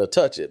need to let her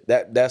touch it?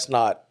 That's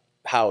not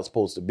how it's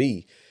supposed to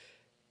be.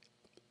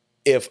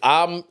 It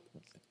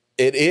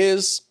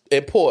is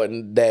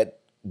important that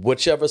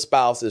whichever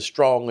spouse is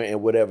stronger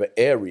in whatever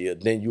area,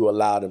 then you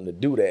allow them to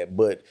do that.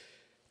 But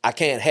I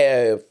can't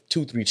have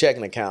 2-3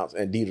 checking accounts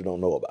and Dita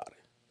don't know about it.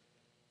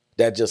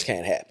 That just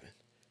can't happen.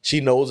 She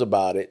knows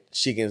about it.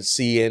 She can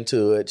see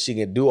into it. She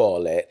can do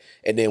all that.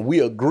 And then we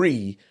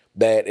agree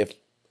that if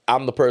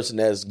I'm the person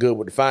that's good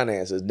with the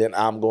finances, then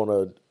I'm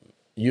going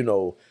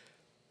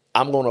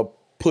to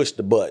push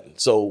the button.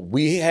 So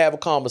we have a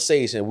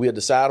conversation. We'll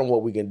decide on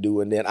what we can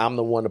do. And then I'm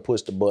the one to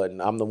push the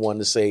button. I'm the one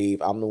to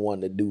save. I'm the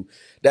one to do.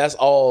 That's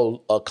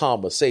all a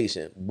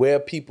conversation. Where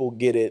people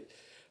get it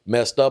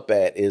messed up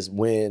at is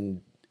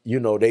when,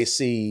 they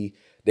see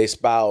their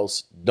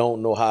spouse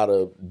don't know how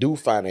to do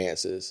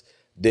finances,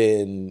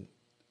 then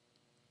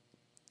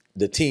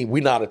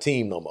we're not a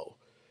team no more.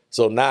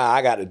 So now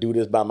I got to do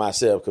this by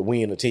myself because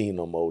we ain't a team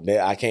no more.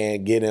 I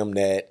can't get him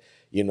that,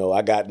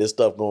 I got this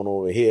stuff going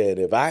over here. And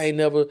if I ain't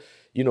never,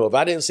 if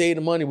I didn't save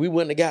the money, we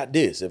wouldn't have got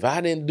this. If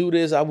I didn't do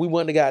this, we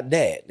wouldn't have got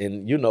that.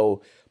 And,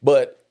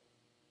 but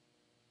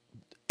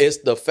it's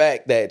the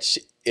fact that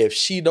if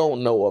she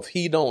don't know, if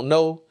he don't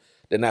know,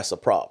 then that's a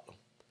problem.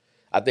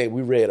 I think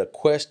we read a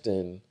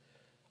question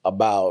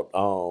about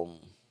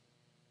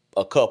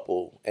a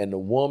couple, and the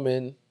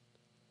woman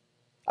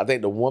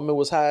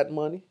was hiding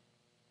money.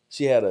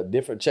 She had a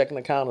different checking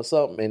account or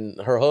something, and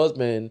her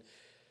husband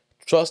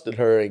trusted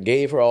her and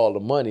gave her all the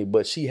money,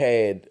 but she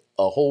had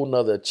a whole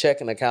nother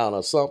checking account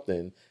or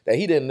something that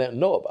he didn't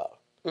know about.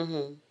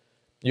 Mm-hmm.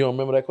 You don't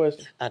remember that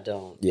question? I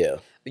don't. Yeah.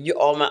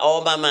 All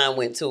my mind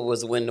went to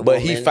was when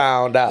he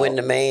found out when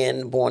the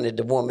man wanted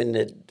the woman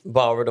to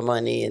borrow the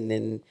money and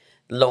then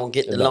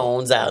get the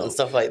loans out and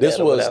stuff like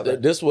that.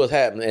 This was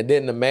happening, and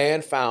then the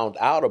man found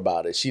out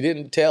about it. She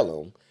didn't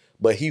tell him,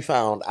 but he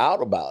found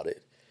out about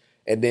it.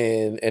 And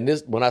then,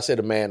 when I say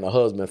the man, the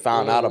husband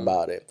found out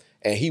about it,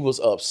 and he was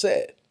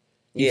upset.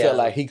 He felt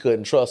like he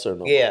couldn't trust her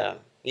no more.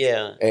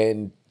 Yeah.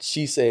 And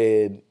she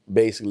said,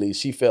 basically,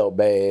 she felt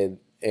bad,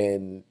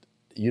 and,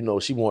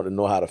 she wanted to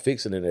know how to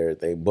fix it and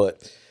everything.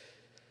 But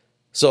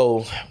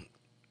So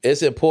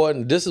it's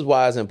important. This is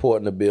why it's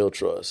important to build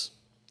trust.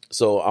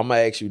 So I'm going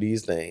to ask you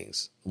these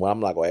things. Well, I'm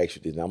not going to ask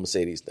you these. I'm going to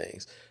say these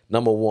things.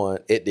 Number one,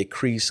 it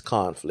decreased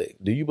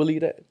conflict. Do you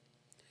believe that?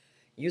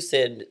 You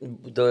said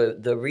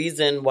the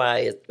reason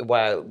why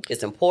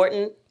it's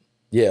important.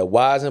 Yeah,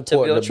 why is it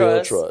important to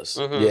build trust?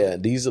 Mm-hmm. Yeah,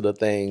 these are the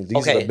things.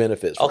 These are the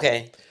benefits.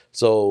 Okay.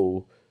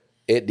 So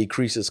it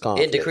decreases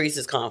conflict. It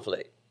decreases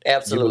conflict.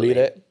 Absolutely. You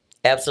believe that?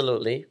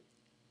 Absolutely.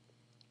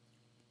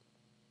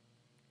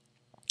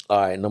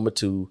 All right, number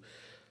two,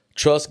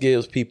 trust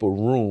gives people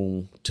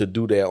room to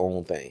do their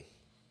own thing.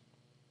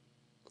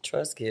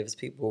 Trust gives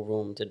people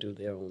room to do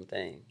their own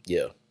thing.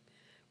 Yeah.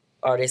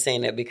 Are they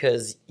saying that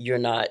because you're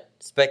not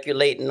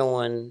speculating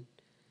on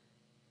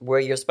where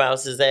your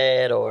spouse is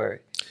at,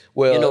 or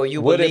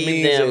you what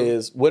believe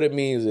it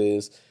means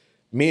is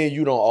me and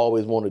you don't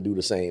always want to do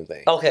the same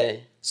thing.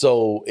 Okay.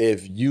 So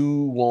if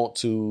you want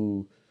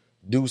to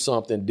do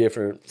something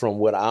different from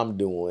what I'm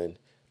doing,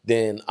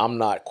 then I'm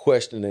not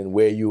questioning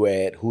where you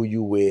at, who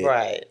you with,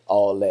 right,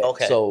 all that.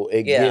 Okay. So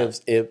it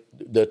gives, if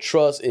the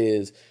trust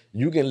is,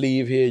 you can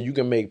leave here, you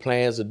can make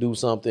plans to do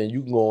something,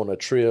 you can go on a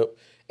trip,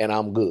 and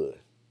I'm good.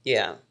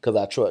 Yeah. Because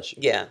I trust you.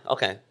 Yeah,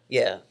 okay,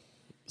 yeah.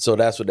 So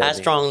that's what that means.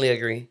 I strongly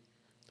agree.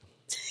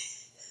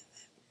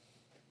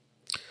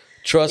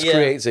 Trust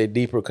creates a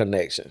deeper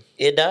connection.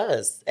 It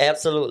does,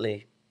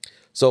 absolutely.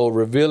 So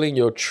revealing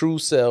your true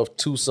self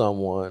to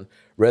someone,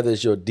 whether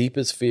it's your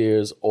deepest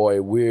fears or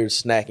a weird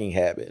snacking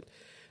habit,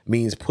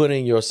 means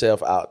putting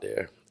yourself out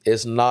there.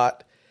 It's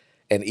not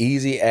an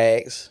easy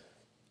ask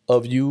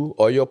of you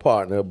or your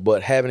partner,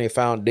 but having a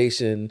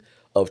foundation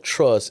of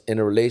trust in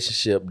a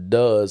relationship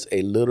does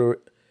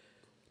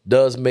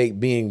make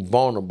being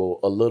vulnerable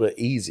a little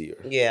easier.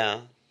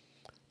 Yeah.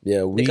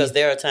 Yeah. Because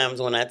there are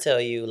times when I tell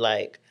you,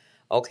 like,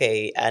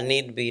 okay, I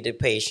need to be the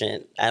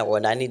patient,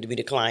 I need to be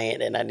the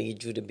client, and I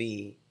need you to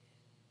be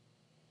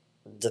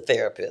the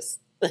therapist.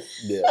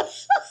 Yeah.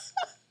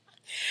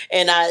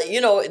 And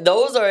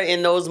those are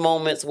in those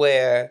moments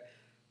where,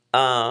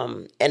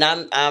 and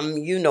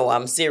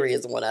I'm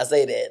serious when I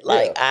say that.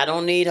 Like, I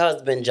don't need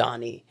husband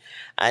Johnny.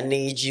 I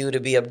need you to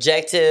be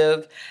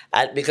objective,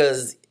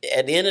 because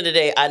at the end of the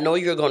day, I know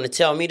you're going to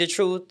tell me the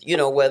truth,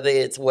 whether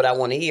it's what I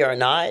want to hear or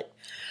not.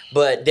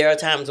 But there are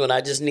times when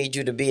I just need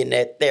you to be in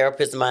that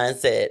therapist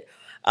mindset.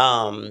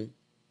 And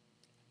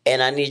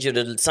I need you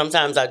to,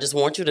 sometimes I just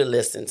want you to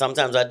listen.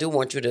 Sometimes I do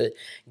want you to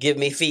give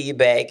me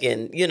feedback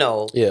and,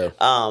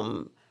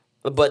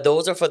 but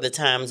those are for the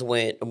times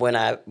when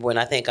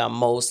I think I'm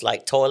most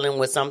like toiling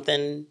with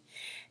something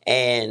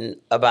and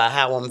about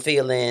how I'm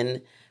feeling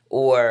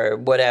or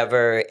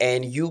whatever.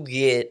 And you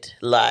get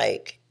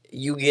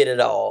it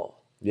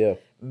all. Yeah.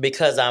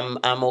 Because I'm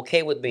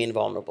okay with being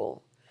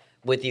vulnerable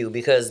with you,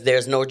 because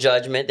there's no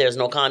judgment, there's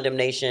no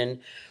condemnation,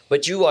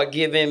 but you are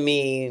giving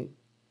me,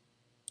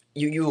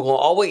 you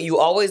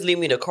always lead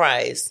me to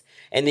Christ,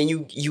 and then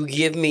you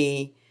give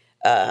me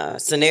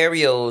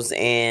scenarios,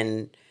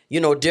 and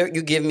you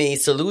give me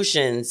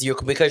solutions.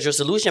 Because you're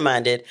solution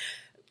minded.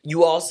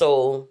 You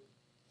also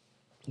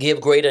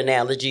give great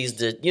analogies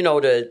to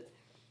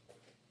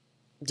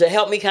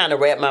help me kind of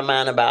wrap my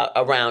mind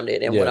around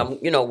it and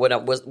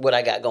what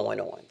I got going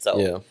on.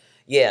 So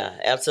yeah,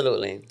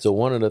 absolutely. So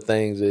one of the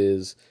things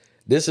is,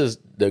 this is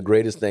the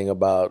greatest thing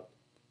about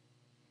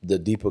the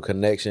deeper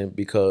connection,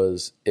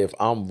 because if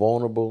I'm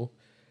vulnerable,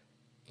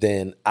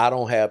 then I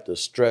don't have the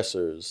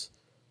stressors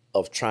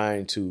of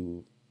trying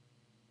to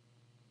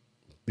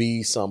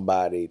be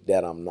somebody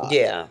that I'm not.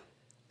 Yeah.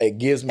 It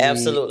gives me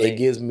absolutely. It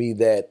gives me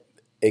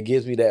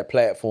that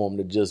platform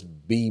to just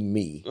be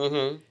me.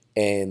 Mm-hmm.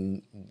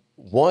 And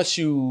once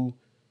you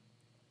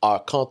are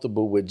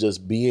comfortable with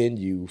just being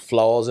you,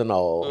 flaws and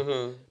all,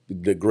 mm-hmm.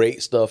 the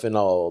great stuff and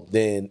all,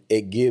 then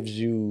it gives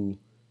you,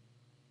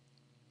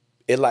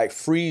 it like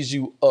frees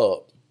you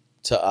up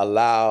to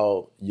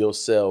allow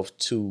yourself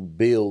to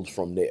build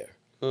from there.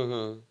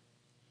 Mm-hmm.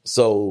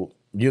 So,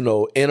 in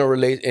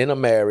a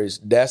marriage,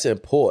 that's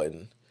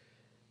important.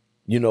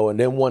 And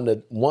then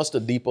once the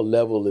deeper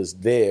level is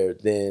there,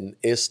 then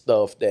it's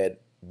stuff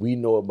that we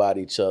know about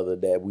each other,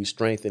 that we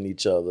strengthen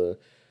each other,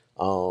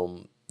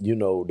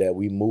 that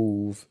we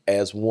move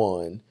as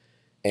one,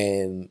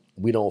 and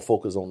we don't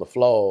focus on the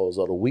flaws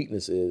or the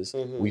weaknesses.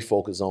 Mm-hmm. We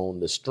focus on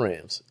the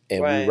strengths,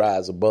 and we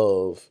rise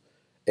above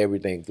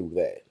everything through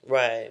that.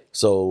 Right.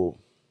 So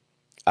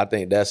I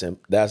think that's a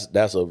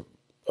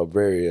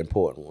very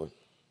important one.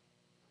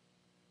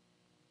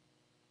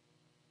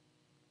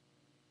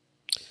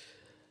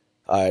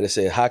 All right, it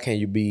said, how can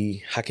you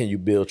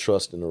build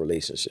trust in a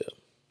relationship?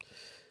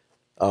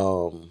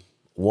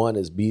 One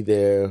is be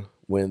there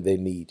when they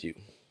need you.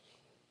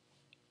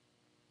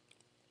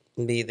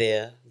 Be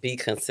there. Be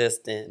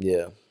consistent.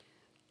 Yeah.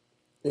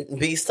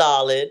 Be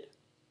solid.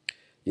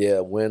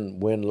 Yeah.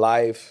 When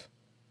life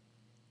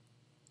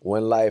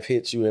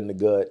hits you in the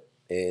gut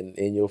and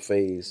in your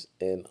face,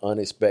 and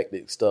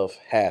unexpected stuff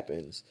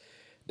happens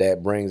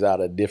that brings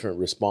out a different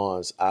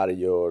response out of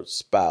your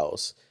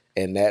spouse,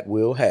 and that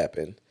will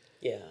happen.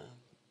 Yeah.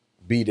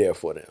 Be there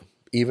for them,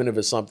 even if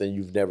it's something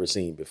you've never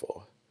seen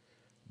before.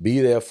 Be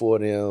there for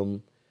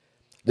them.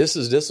 This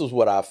is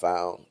what I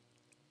found.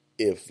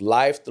 If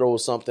life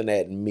throws something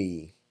at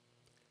me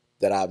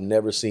that I've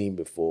never seen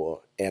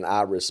before and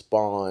I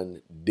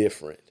respond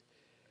different,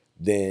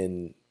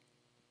 then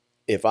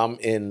if I'm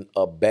in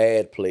a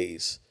bad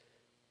place,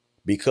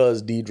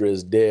 because Deidre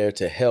is there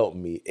to help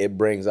me, it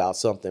brings out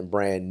something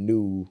brand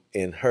new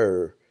in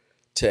her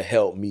to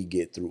help me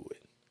get through it.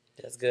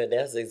 That's good.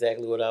 That's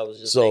exactly what I was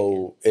just thinking.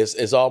 So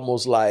it's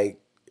almost like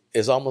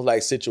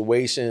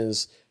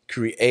situations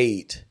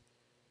create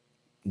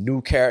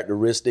new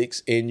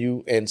characteristics in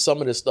you, and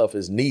some of this stuff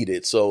is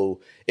needed.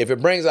 So if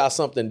it brings out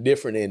something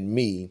different in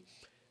me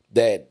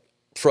that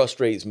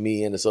frustrates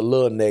me and it's a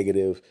little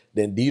negative,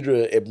 then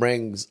Deidre, it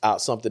brings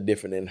out something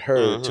different in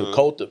her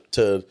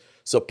to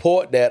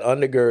support that,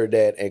 undergird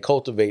that, and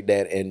cultivate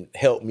that and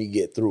help me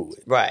get through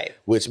it. Right.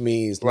 Which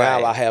means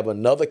now I have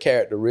another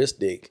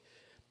characteristic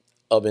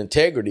of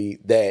integrity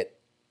that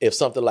if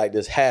something like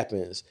this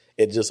happens,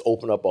 it just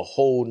opened up a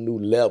whole new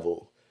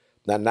level.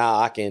 Now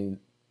I can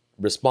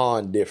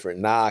respond different.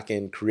 Now I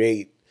can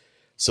create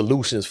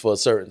solutions for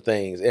certain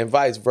things and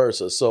vice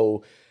versa.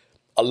 So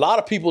a lot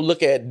of people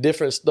look at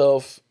different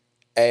stuff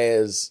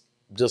as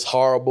just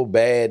horrible,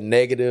 bad,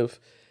 negative,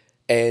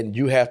 and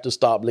you have to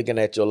stop looking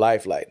at your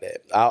life like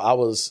that. I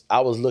was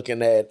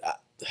looking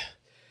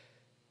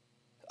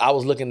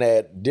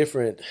at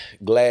different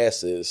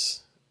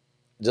glasses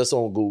just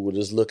on Google,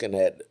 just looking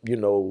at,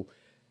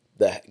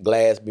 the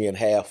glass being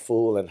half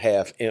full and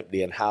half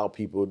empty, and how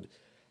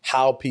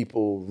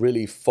people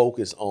really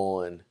focus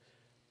on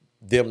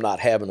them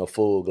not having a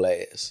full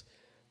glass.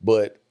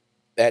 But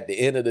at the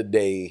end of the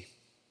day,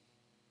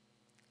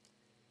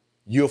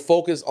 you're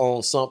focused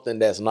on something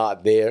that's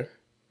not there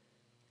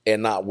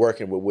and not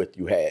working with what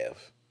you have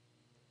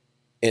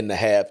in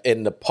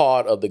the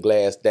part of the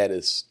glass that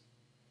is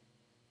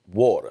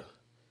water.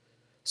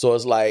 So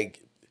it's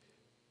like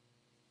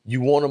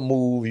you want to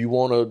move, you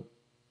want to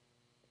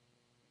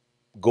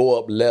go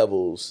up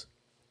levels,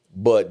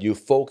 but you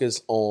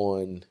focus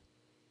on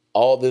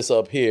all this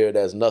up here.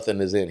 There's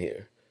nothing is in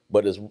here,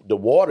 but the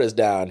water is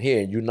down here,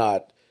 and you're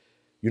not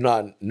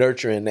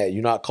nurturing that.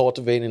 You're not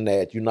cultivating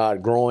that. You're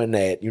not growing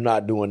that. You're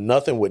not doing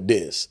nothing with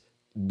this.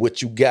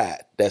 What you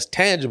got that's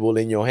tangible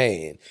in your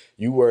hand.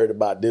 You worried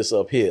about this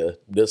up here,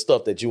 the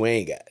stuff that you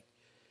ain't got.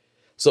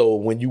 So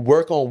when you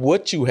work on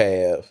what you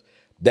have,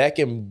 that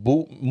can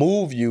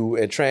move you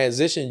and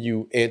transition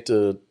you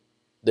into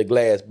the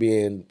glass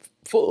being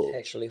full.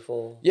 Actually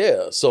full.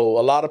 Yeah. So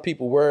a lot of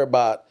people worry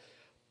about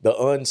the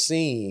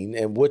unseen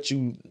and what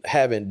you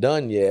haven't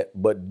done yet,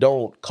 but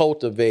don't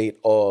cultivate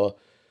or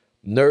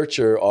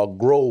nurture or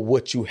grow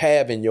what you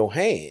have in your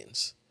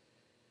hands.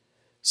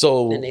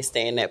 So and they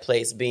stay in that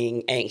place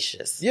being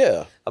anxious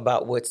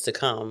about what's to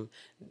come.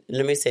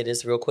 Let me say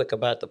this real quick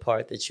about the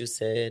part that you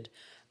said.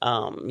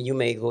 You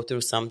may go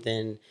through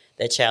something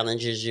that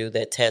challenges you,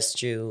 that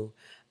tests you,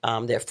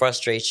 that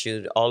frustrates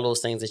you, all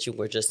those things that you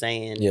were just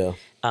saying. Yeah.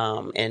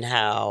 And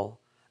how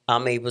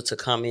I'm able to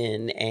come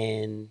in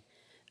and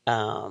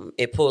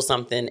it pulls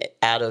something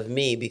out of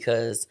me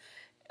because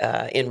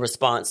in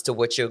response to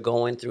what you're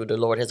going through, the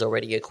Lord has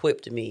already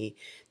equipped me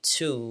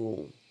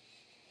to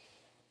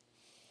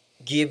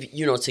give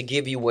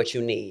you what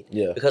you need.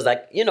 Yeah. Because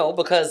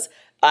because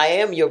I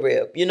am your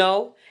rib,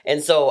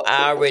 and so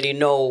I already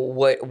know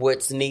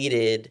what's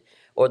needed,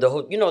 or the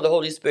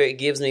Holy Spirit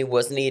gives me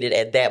what's needed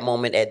at that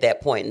moment, at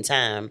that point in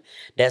time.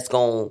 That's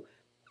going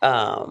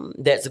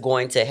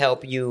to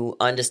help you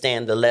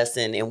understand the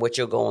lesson and what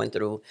you're going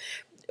through.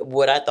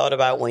 What I thought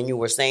about when you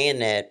were saying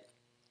that,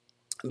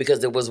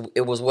 because it was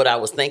what I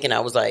was thinking. I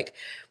was like,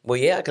 well,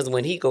 yeah, because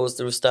when he goes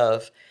through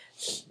stuff,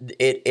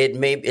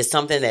 it's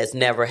something that's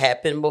never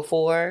happened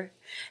before.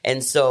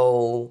 And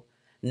so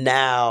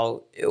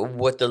now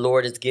what the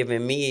Lord has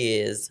given me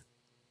is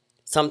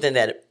something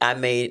that I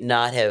may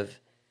not have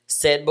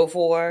said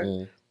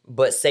before,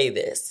 but say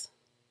this,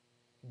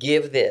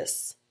 give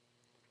this.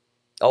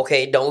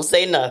 Okay, don't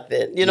say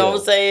nothing. You know what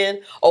I'm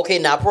saying? Okay,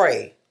 now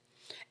pray.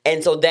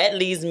 And so that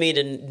leads me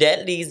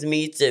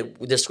to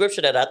the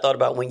scripture that I thought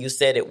about when you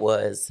said it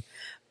was,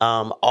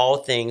 all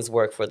things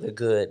work for the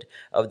good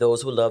of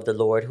those who love the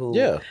Lord, who,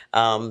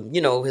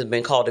 has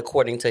been called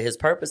according to his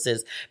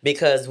purposes,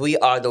 because we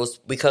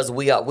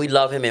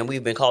love him and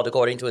we've been called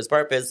according to his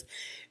purpose.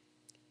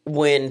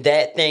 When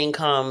that thing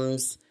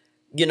comes,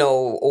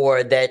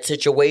 or that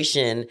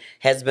situation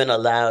has been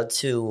allowed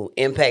to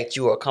impact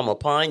you or come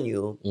upon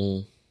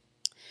you,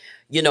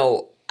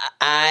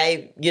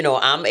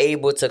 I'm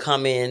able to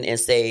come in and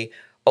say,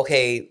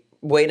 okay,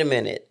 wait a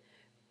minute.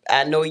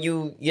 I know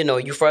you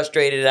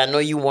frustrated. I know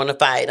you want to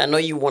fight. I know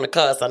you want to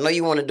cuss. I know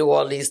you want to do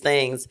all these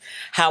things.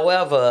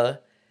 However,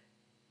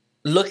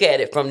 look at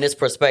it from this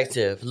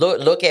perspective.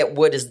 Look at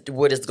what is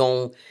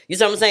going. You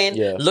see what I'm saying?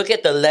 Yeah. Look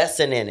at the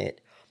lesson in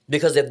it.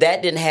 Because if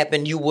that didn't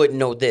happen, you wouldn't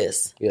know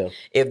this. Yeah.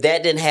 If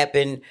that didn't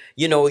happen,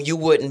 you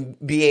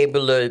wouldn't be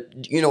able to,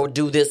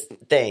 do this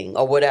thing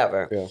or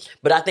whatever. Yeah.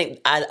 But I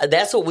think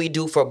that's what we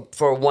do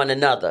for one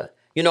another.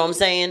 You know what I'm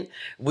saying?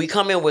 We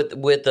come in with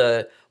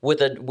a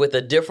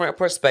different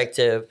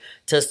perspective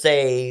to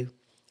say,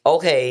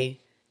 okay,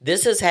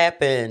 this has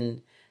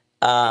happened.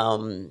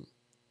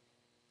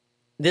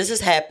 This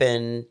has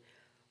happened,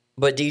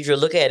 but Deidre,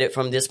 look at it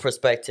from this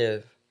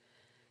perspective.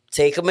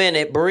 Take a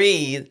minute,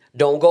 breathe.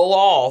 Don't go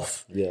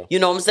off. Yeah. You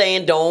know what I'm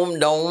saying? Don't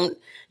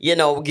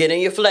get in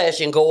your flesh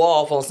and go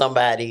off on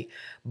somebody.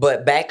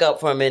 But back up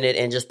for a minute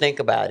and just think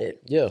about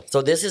it. Yeah.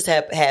 So this has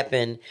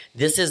happened.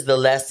 This is the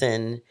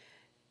lesson.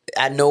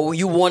 I know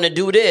you want to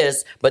do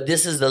this, but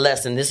this is the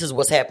lesson. This is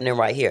what's happening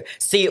right here.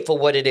 See it for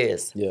what it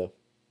is. Yeah.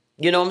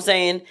 You know what I'm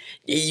saying?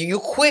 You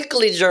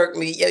quickly jerk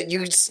me.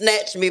 You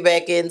snatch me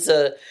back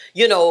into,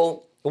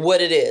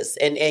 what it is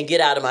and get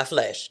out of my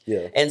flesh.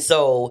 Yeah. And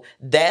so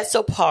that's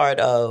a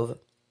part of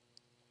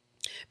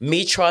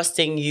me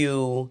trusting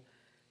you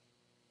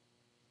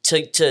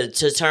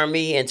to turn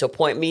me and to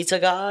point me to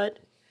God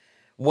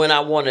when I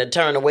want to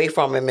turn away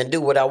from him and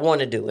do what I want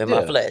to do in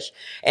my flesh.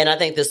 And I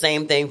think the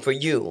same thing for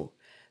you.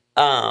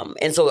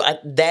 And so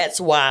that's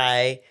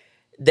why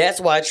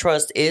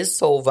trust is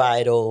so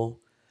vital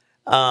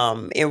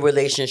in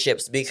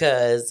relationships,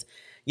 because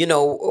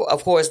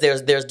of course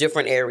there's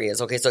different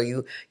areas. Okay, so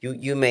you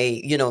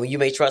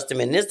may trust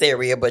him in this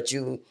area, but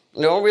you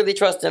don't really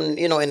trust him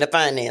in the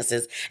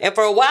finances. And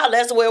for a while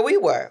that's where we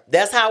were.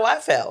 That's how I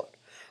felt.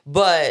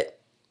 But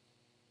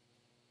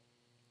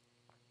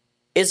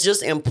it's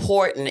just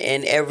important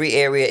in every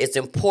area. It's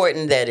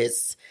important that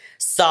it's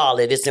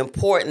solid. It's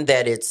important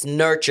that it's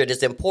nurtured.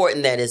 It's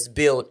important that it's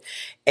built.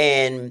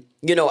 And,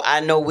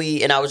 I know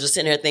and I was just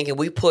sitting here thinking,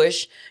 we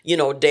push,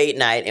 date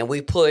night, and we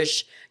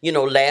push,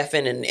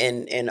 laughing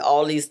and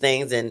all these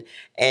things and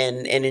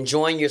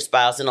enjoying your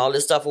spouse and all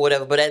this stuff or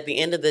whatever. But at the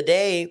end of the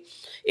day,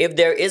 if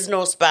there is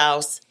no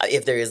spouse, Lord,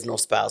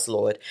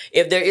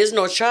 if there is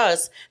no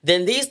trust,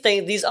 then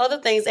these other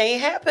things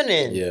ain't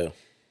happening. Yeah.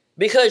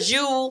 Because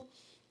you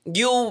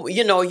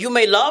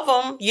may love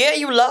them. Yeah,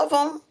 you love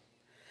them.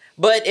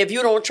 But if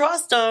you don't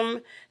trust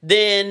them,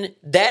 then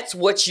that's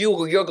what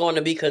you're going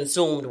to be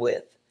consumed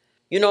with.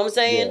 You know what I'm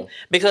saying? Yeah.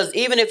 Because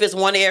even if it's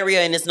one area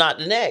and it's not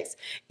the next,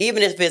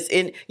 even if it's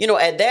in,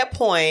 at that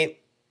point,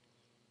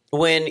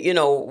 when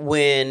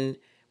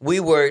we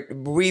were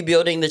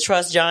rebuilding the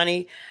trust,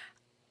 Johnny,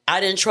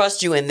 I didn't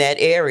trust you in that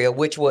area,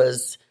 which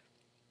was,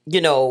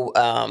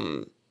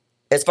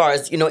 as far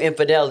as,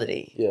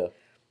 infidelity. Yeah.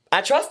 I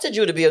trusted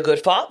you to be a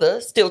good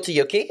father still to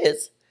your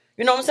kids.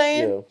 You know what I'm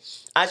saying? Yeah.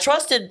 I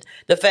trusted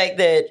the fact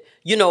that,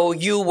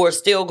 you were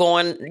still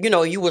going,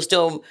 you were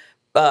still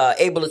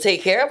able to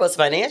take care of us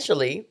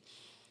financially.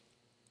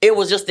 It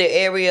was just the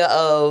area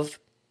of,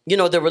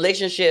 the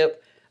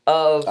relationship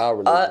of our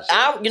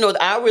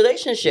relationship. Our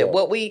relationship, Yeah.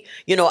 what we,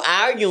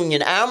 our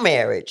union, our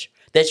marriage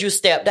that you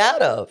stepped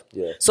out of.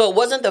 Yeah. So it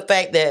wasn't the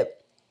fact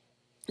that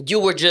you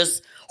were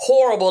just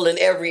horrible in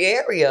every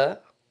area.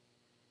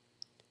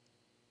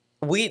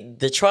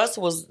 The trust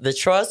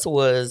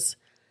was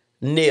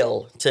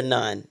nil to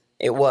none.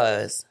 It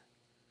was.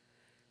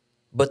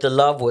 But the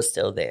love was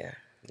still there.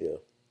 Yeah.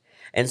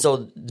 And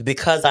so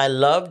because I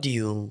loved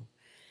you,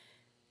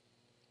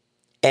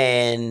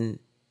 and,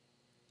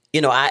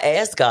 I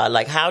asked God,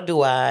 like,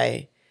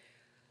 why?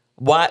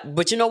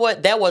 But you know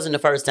what? That wasn't the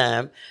first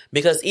time.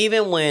 Because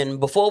even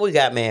before we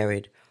got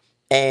married,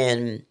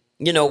 and,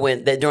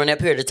 during that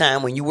period of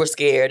time when you were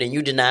scared and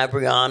you denied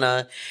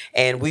Brianna,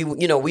 and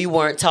we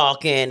weren't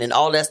talking and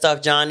all that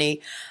stuff,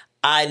 Johnny,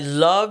 I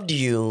loved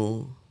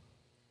you.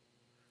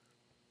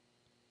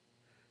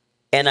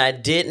 And I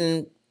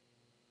didn't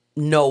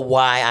know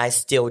why I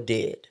still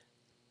did.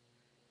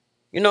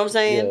 You know what I'm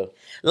saying? Yeah.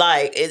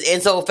 Like,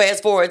 and so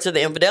fast forward to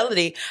the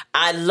infidelity.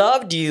 I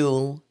loved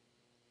you,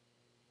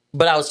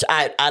 but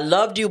I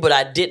loved you, but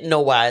I didn't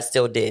know why I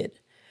still did.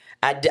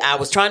 I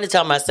was trying to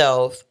tell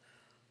myself,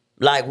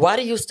 like, why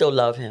do you still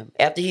love him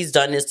after he's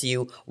done this to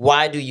you?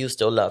 Why do you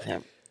still love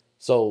him?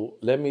 So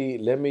let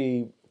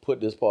me put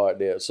this part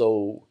there.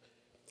 So,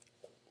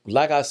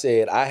 like I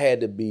said, I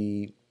had to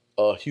be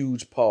a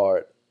huge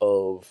part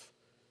of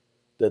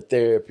the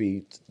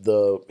therapy,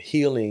 the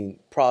healing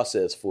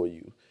process for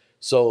you.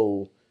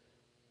 So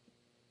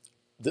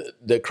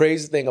the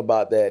crazy thing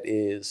about that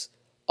is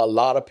a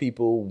lot of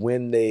people,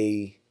 when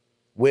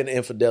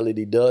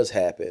infidelity does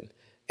happen,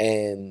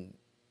 and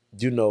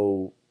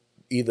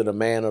either the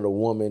man or the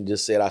woman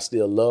just said, I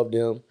still love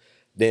them,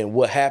 then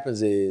what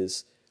happens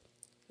is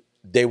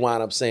they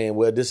wind up saying,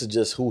 well, this is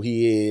just who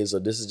he is, or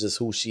this is just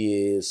who she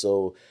is,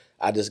 so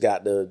I just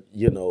got to,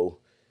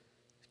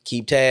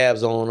 keep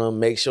tabs on him,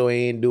 make sure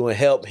he ain't doing,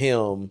 help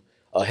him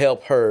or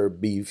help her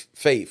be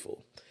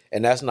faithful.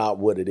 And that's not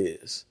what it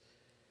is.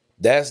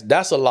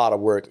 That's a lot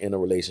of work in a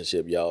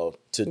relationship, y'all,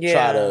 to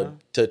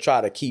try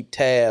to keep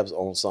tabs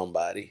on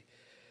somebody.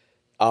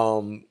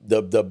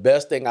 The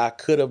best thing I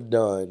could have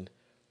done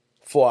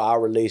for our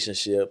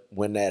relationship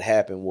when that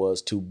happened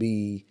was to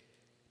be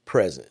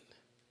present.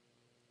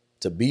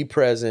 To be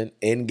present,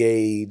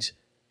 engage,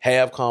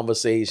 have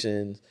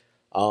conversations,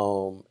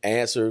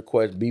 answer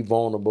questions, be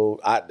vulnerable.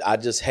 I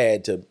just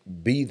had to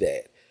be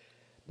that.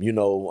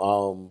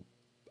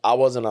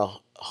 wasn't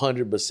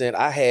 100%.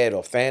 I had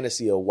a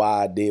fantasy of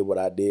why I did what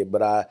I did,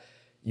 but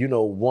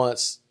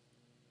once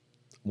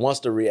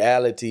the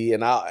reality,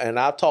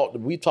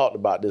 we talked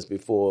about this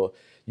before.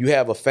 You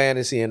have a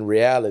fantasy and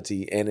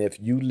reality, and if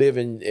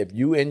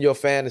you in your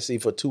fantasy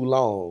for too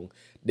long,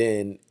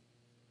 then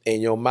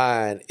in your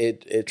mind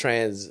it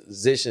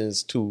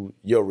transitions to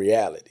your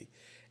reality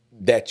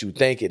that you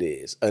think it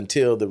is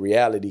until the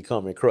reality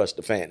come and crush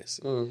the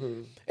fantasy.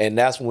 Mm-hmm. And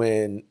that's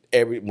when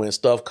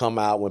stuff come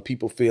out, when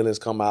people feelings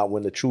come out,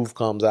 when the truth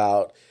comes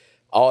out,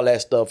 all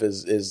that stuff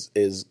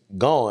is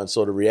gone.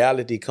 So the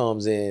reality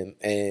comes in,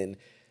 and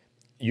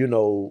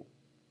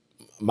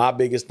my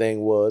biggest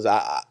thing was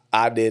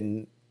I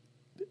didn't,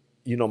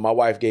 my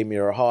wife gave me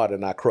her heart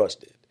and I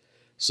crushed it.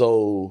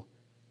 So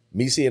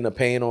me seeing the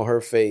pain on her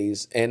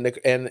face, and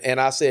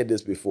I said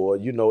this before,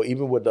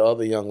 even with the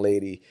other young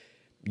lady,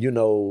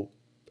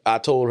 I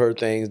told her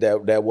things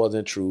that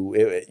wasn't true,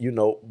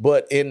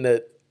 but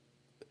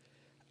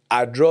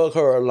I drug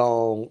her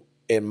along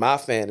in my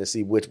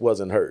fantasy, which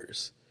wasn't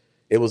hers.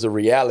 It was a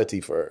reality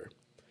for her.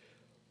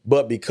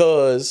 But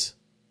because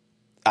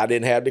I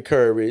didn't have the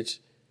courage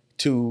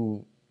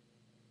to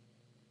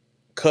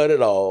cut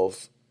it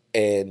off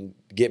and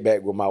get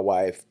back with my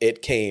wife,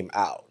 it came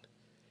out.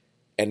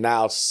 And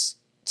now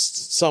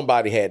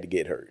somebody had to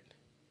get hurt.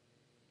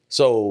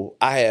 So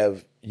I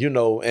have,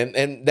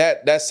 and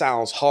that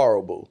sounds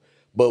horrible,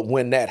 but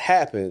when that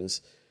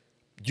happens,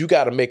 you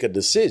got to make a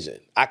decision.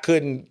 I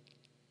couldn't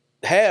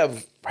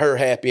have her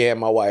happy and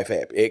my wife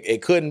happy.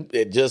 It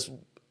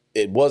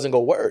wasn't going to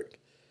work.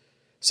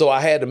 So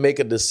I had to make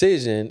a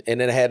decision, and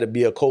then it had to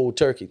be a cold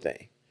turkey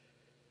thing.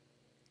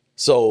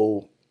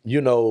 So,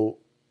 it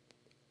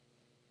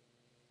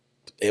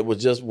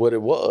was just what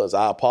it was.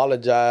 I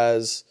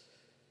apologize,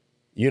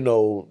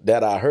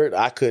 that I hurt.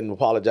 I couldn't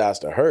apologize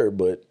to her,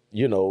 but,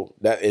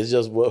 that is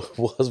just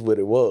what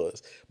it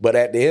was. But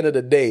at the end of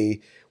the day,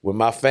 when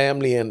my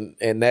family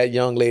and that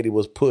young lady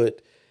was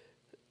put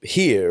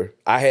here,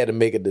 I had to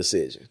make a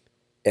decision.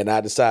 And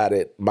I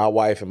decided my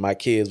wife and my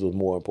kids was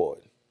more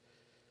important.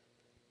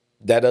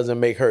 That doesn't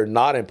make her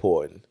not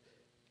important.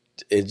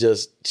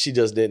 She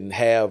just didn't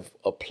have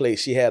a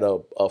place. She had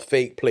a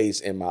fake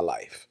place in my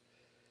life.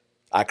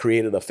 I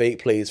created a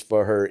fake place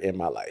for her in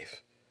my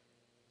life.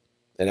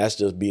 And that's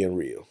just being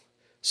real.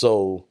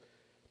 So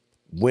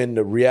when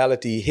the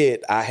reality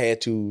hit,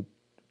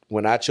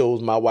 when I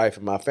chose my wife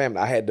and my family,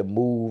 I had to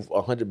move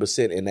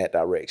 100% in that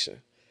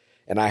direction.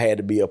 And I had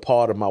to be a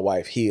part of my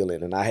wife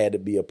healing, and I had to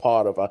be a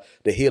part of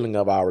the healing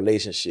of our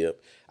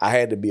relationship. I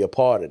had to be a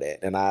part of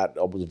that. And I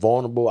was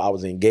vulnerable. I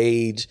was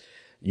engaged.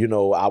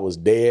 I was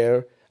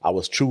there. I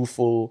was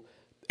truthful,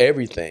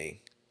 everything.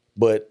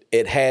 But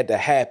it had to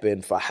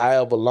happen for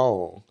however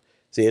long.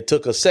 See, it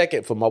took a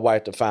second for my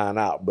wife to find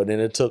out, but then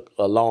it took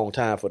a long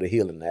time for the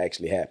healing to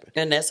actually happen.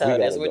 And that's how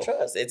it is with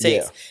trust.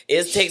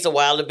 It takes a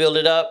while to build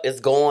it up. It's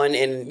gone,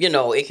 and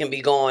it can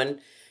be gone,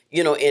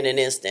 in an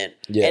instant.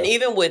 Yeah. And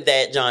even with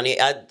that, Johnny,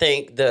 I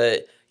think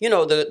the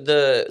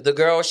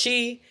girl,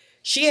 she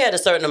had a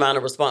certain amount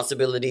of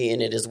responsibility in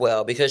it as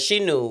well, because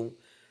she knew,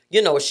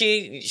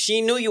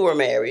 she knew you were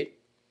married.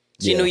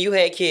 She knew you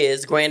had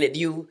kids. Granted,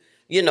 you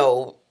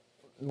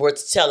were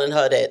telling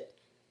her that.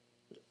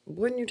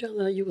 Weren't you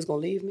telling her you was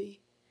going to leave me?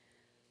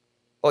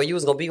 Or you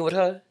was going to be with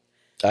her?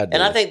 I did.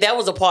 And I think that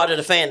was a part of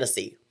the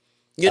fantasy.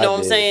 You know what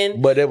I'm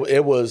saying? But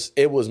it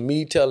was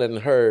me telling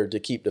her to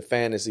keep the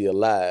fantasy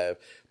alive.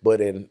 But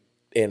in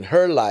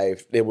her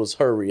life, it was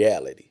her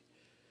reality.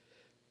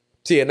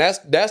 See, and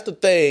that's the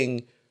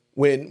thing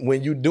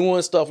when you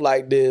doing stuff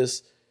like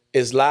this,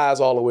 it's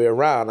lies all the way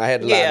around. I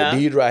had to lie to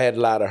Deidre. I had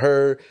to lie to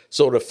her.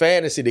 So the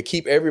fantasy, to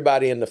keep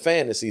everybody in the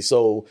fantasy.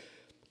 So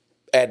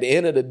at the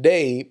end of the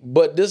day,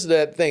 but this is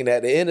that thing,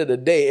 at the end of the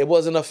day, it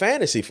wasn't a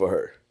fantasy for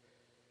her.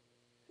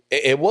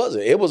 It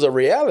wasn't. It was a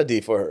reality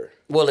for her.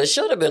 Well, it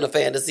should have been a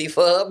fantasy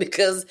for her,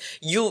 because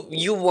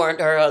you weren't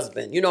her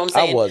husband. You know what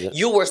I'm saying? I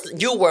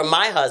wasn't. You were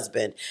my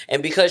husband.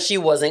 And because she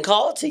wasn't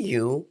called to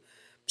you,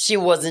 she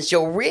wasn't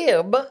your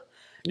rib,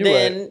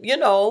 then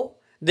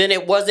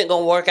it wasn't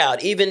going to work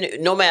out.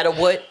 Even no matter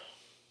what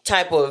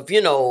type of,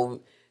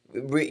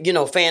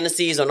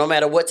 fantasies, or no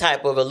matter what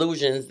type of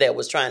illusions that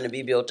was trying to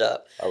be built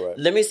up. All right.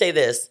 Let me say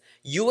this.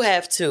 You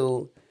have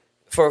to,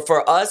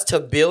 for us to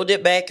build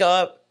it back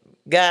up,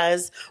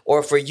 guys,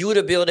 or for you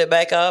to build it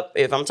back up,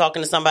 if I'm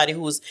talking to somebody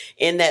who's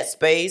in that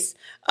space,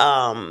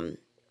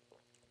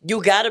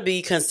 you got to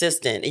be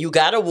consistent. You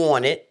got to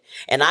want it.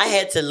 And I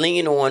had to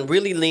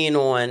really lean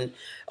on,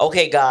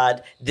 okay,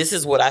 God, this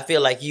is what I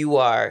feel like you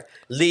are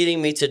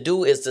leading me to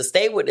do, is to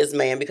stay with this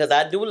man, because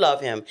I do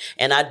love him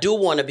and I do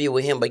want to be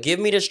with him, but give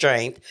me the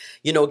strength,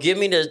 give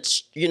me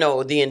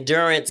the, the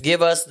endurance,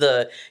 give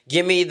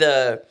me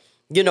the,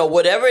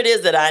 whatever it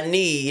is that I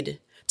need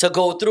to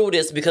go through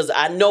this, because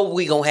I know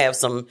we're going to have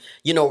some,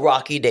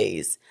 rocky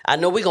days. I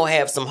know we're going to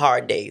have some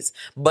hard days,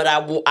 but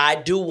I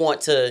do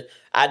want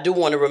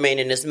to remain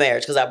in this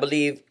marriage, because I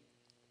believe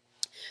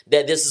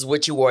that this is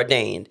what you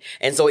ordained.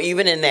 And so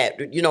even in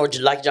that, you know,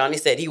 like Johnny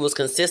said, he was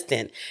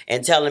consistent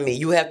and telling me,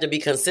 you have to be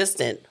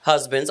consistent,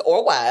 husbands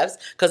or wives,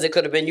 because it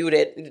could have been you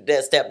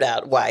that stepped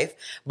out, wife.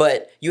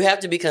 But you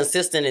have to be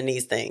consistent in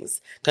these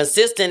things,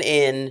 consistent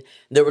in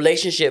the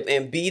relationship,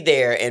 and be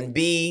there and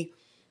be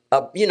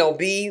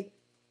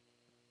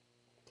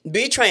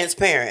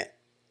transparent.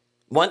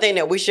 One thing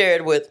that we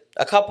shared with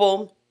a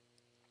couple,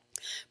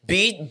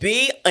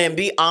 be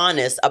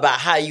honest about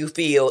how you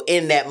feel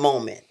in that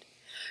moment.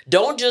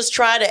 Don't just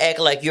try to act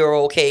like you're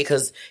okay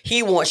because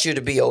he wants you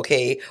to be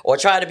okay, or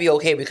try to be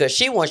okay because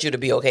she wants you to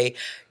be okay.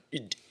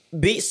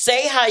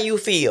 Say how you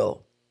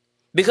feel.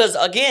 Because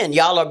again,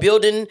 y'all are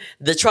building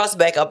the trust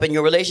back up in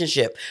your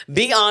relationship.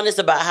 Be honest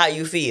about how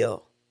you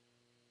feel.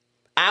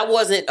 I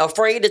wasn't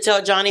afraid to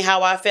tell Johnny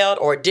how I felt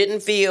or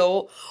didn't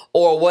feel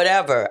or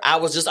whatever. I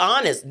was just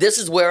honest. This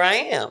is where I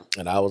am.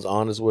 And I was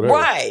honest with her.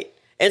 Right.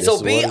 And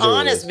so be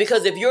honest,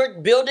 because if you're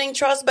building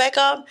trust back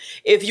up,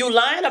 if you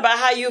lying about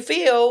how you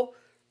feel,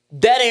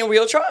 that ain't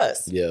real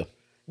trust. Yeah.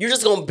 You're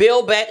just going to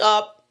build back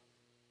up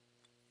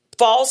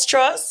false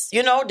trust,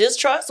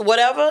 distrust,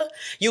 whatever.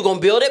 You're going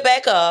to build it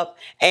back up,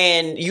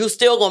 and you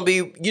still going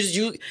to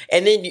be,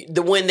 and then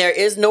when there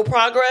is no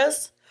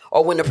progress,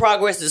 or when the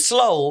progress is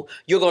slow,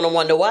 you're going to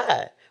wonder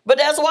why. But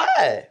that's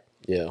why.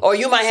 Yeah. Or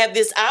you might have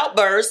this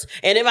outburst,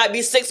 and it might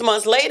be 6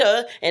 months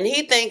later, and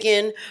he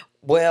thinking,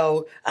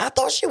 well, I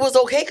thought she was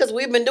okay because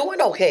we've been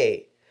doing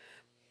okay.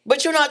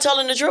 But you're not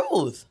telling the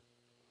truth.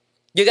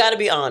 You got to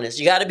be honest.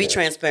 You got to be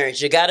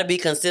transparent. You got to be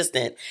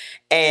consistent.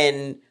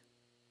 And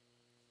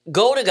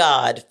go to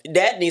God.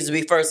 That needs to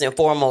be first and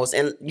foremost.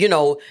 And,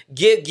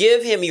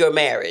 give him your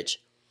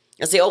marriage.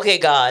 And say, okay,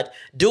 God,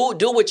 do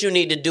what you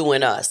need to do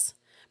in us.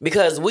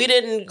 Because we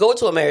didn't go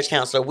to a marriage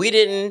counselor. We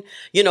didn't,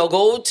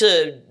 go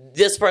to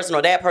this person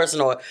or that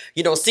person, or,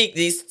 seek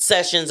these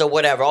sessions or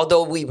whatever.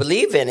 Although we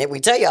believe in it,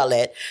 we tell y'all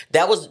that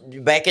was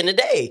back in the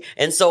day.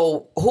 And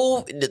so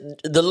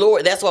the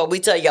Lord, that's why we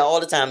tell y'all all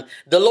the time,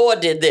 the Lord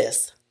did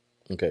this.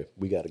 Okay,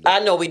 we got to go. I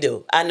know we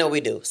do.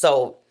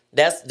 So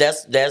that's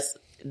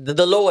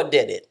the Lord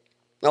did it.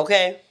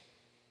 Okay.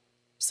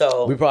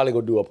 So we probably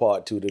gonna do a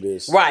part 2 to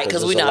this. Right.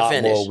 Cause we're not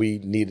finished. More we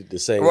needed to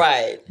say.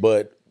 Right.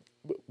 But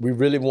we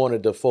really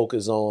wanted to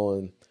focus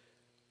on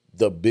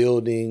the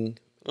building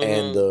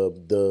and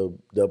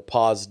the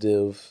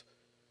positive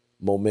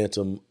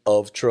momentum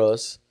of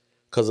trust,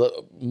 because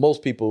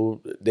most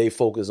people, they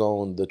focus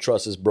on the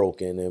trust is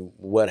broken and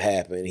what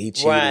happened. He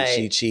cheated,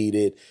 she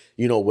cheated,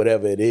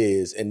 whatever it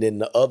is, and then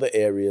the other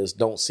areas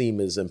don't seem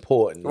as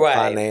important,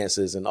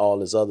 finances and all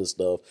this other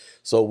stuff.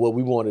 So what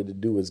we wanted to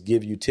do is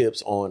give you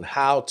tips on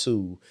how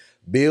to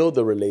build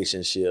the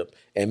relationship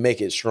and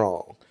make it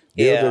strong.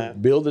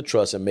 Build the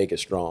trust and make it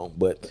strong.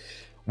 But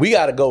we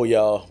got to go,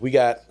 y'all. We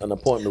got an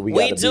appointment we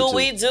got to be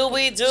to.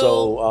 We do.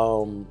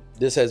 So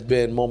this has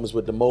been Moments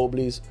with the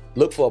Mobleys.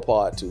 Look for a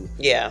part 2.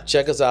 Yeah.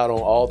 Check us out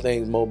on all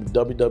things Mobley,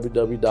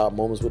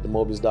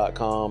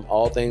 www.momentswiththemobleys.com.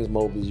 All things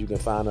Mobleys. You can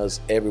find us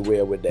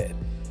everywhere with that.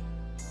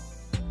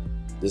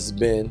 This has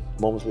been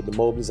Moments with the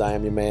Mobleys. I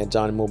am your man,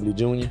 Johnny Mobley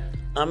Jr.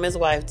 I'm his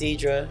wife,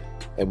 Deidre.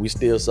 And we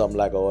still something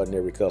like an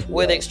ordinary couple.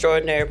 With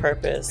extraordinary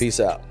purpose. Peace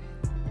out.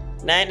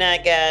 Night,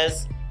 night,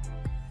 guys.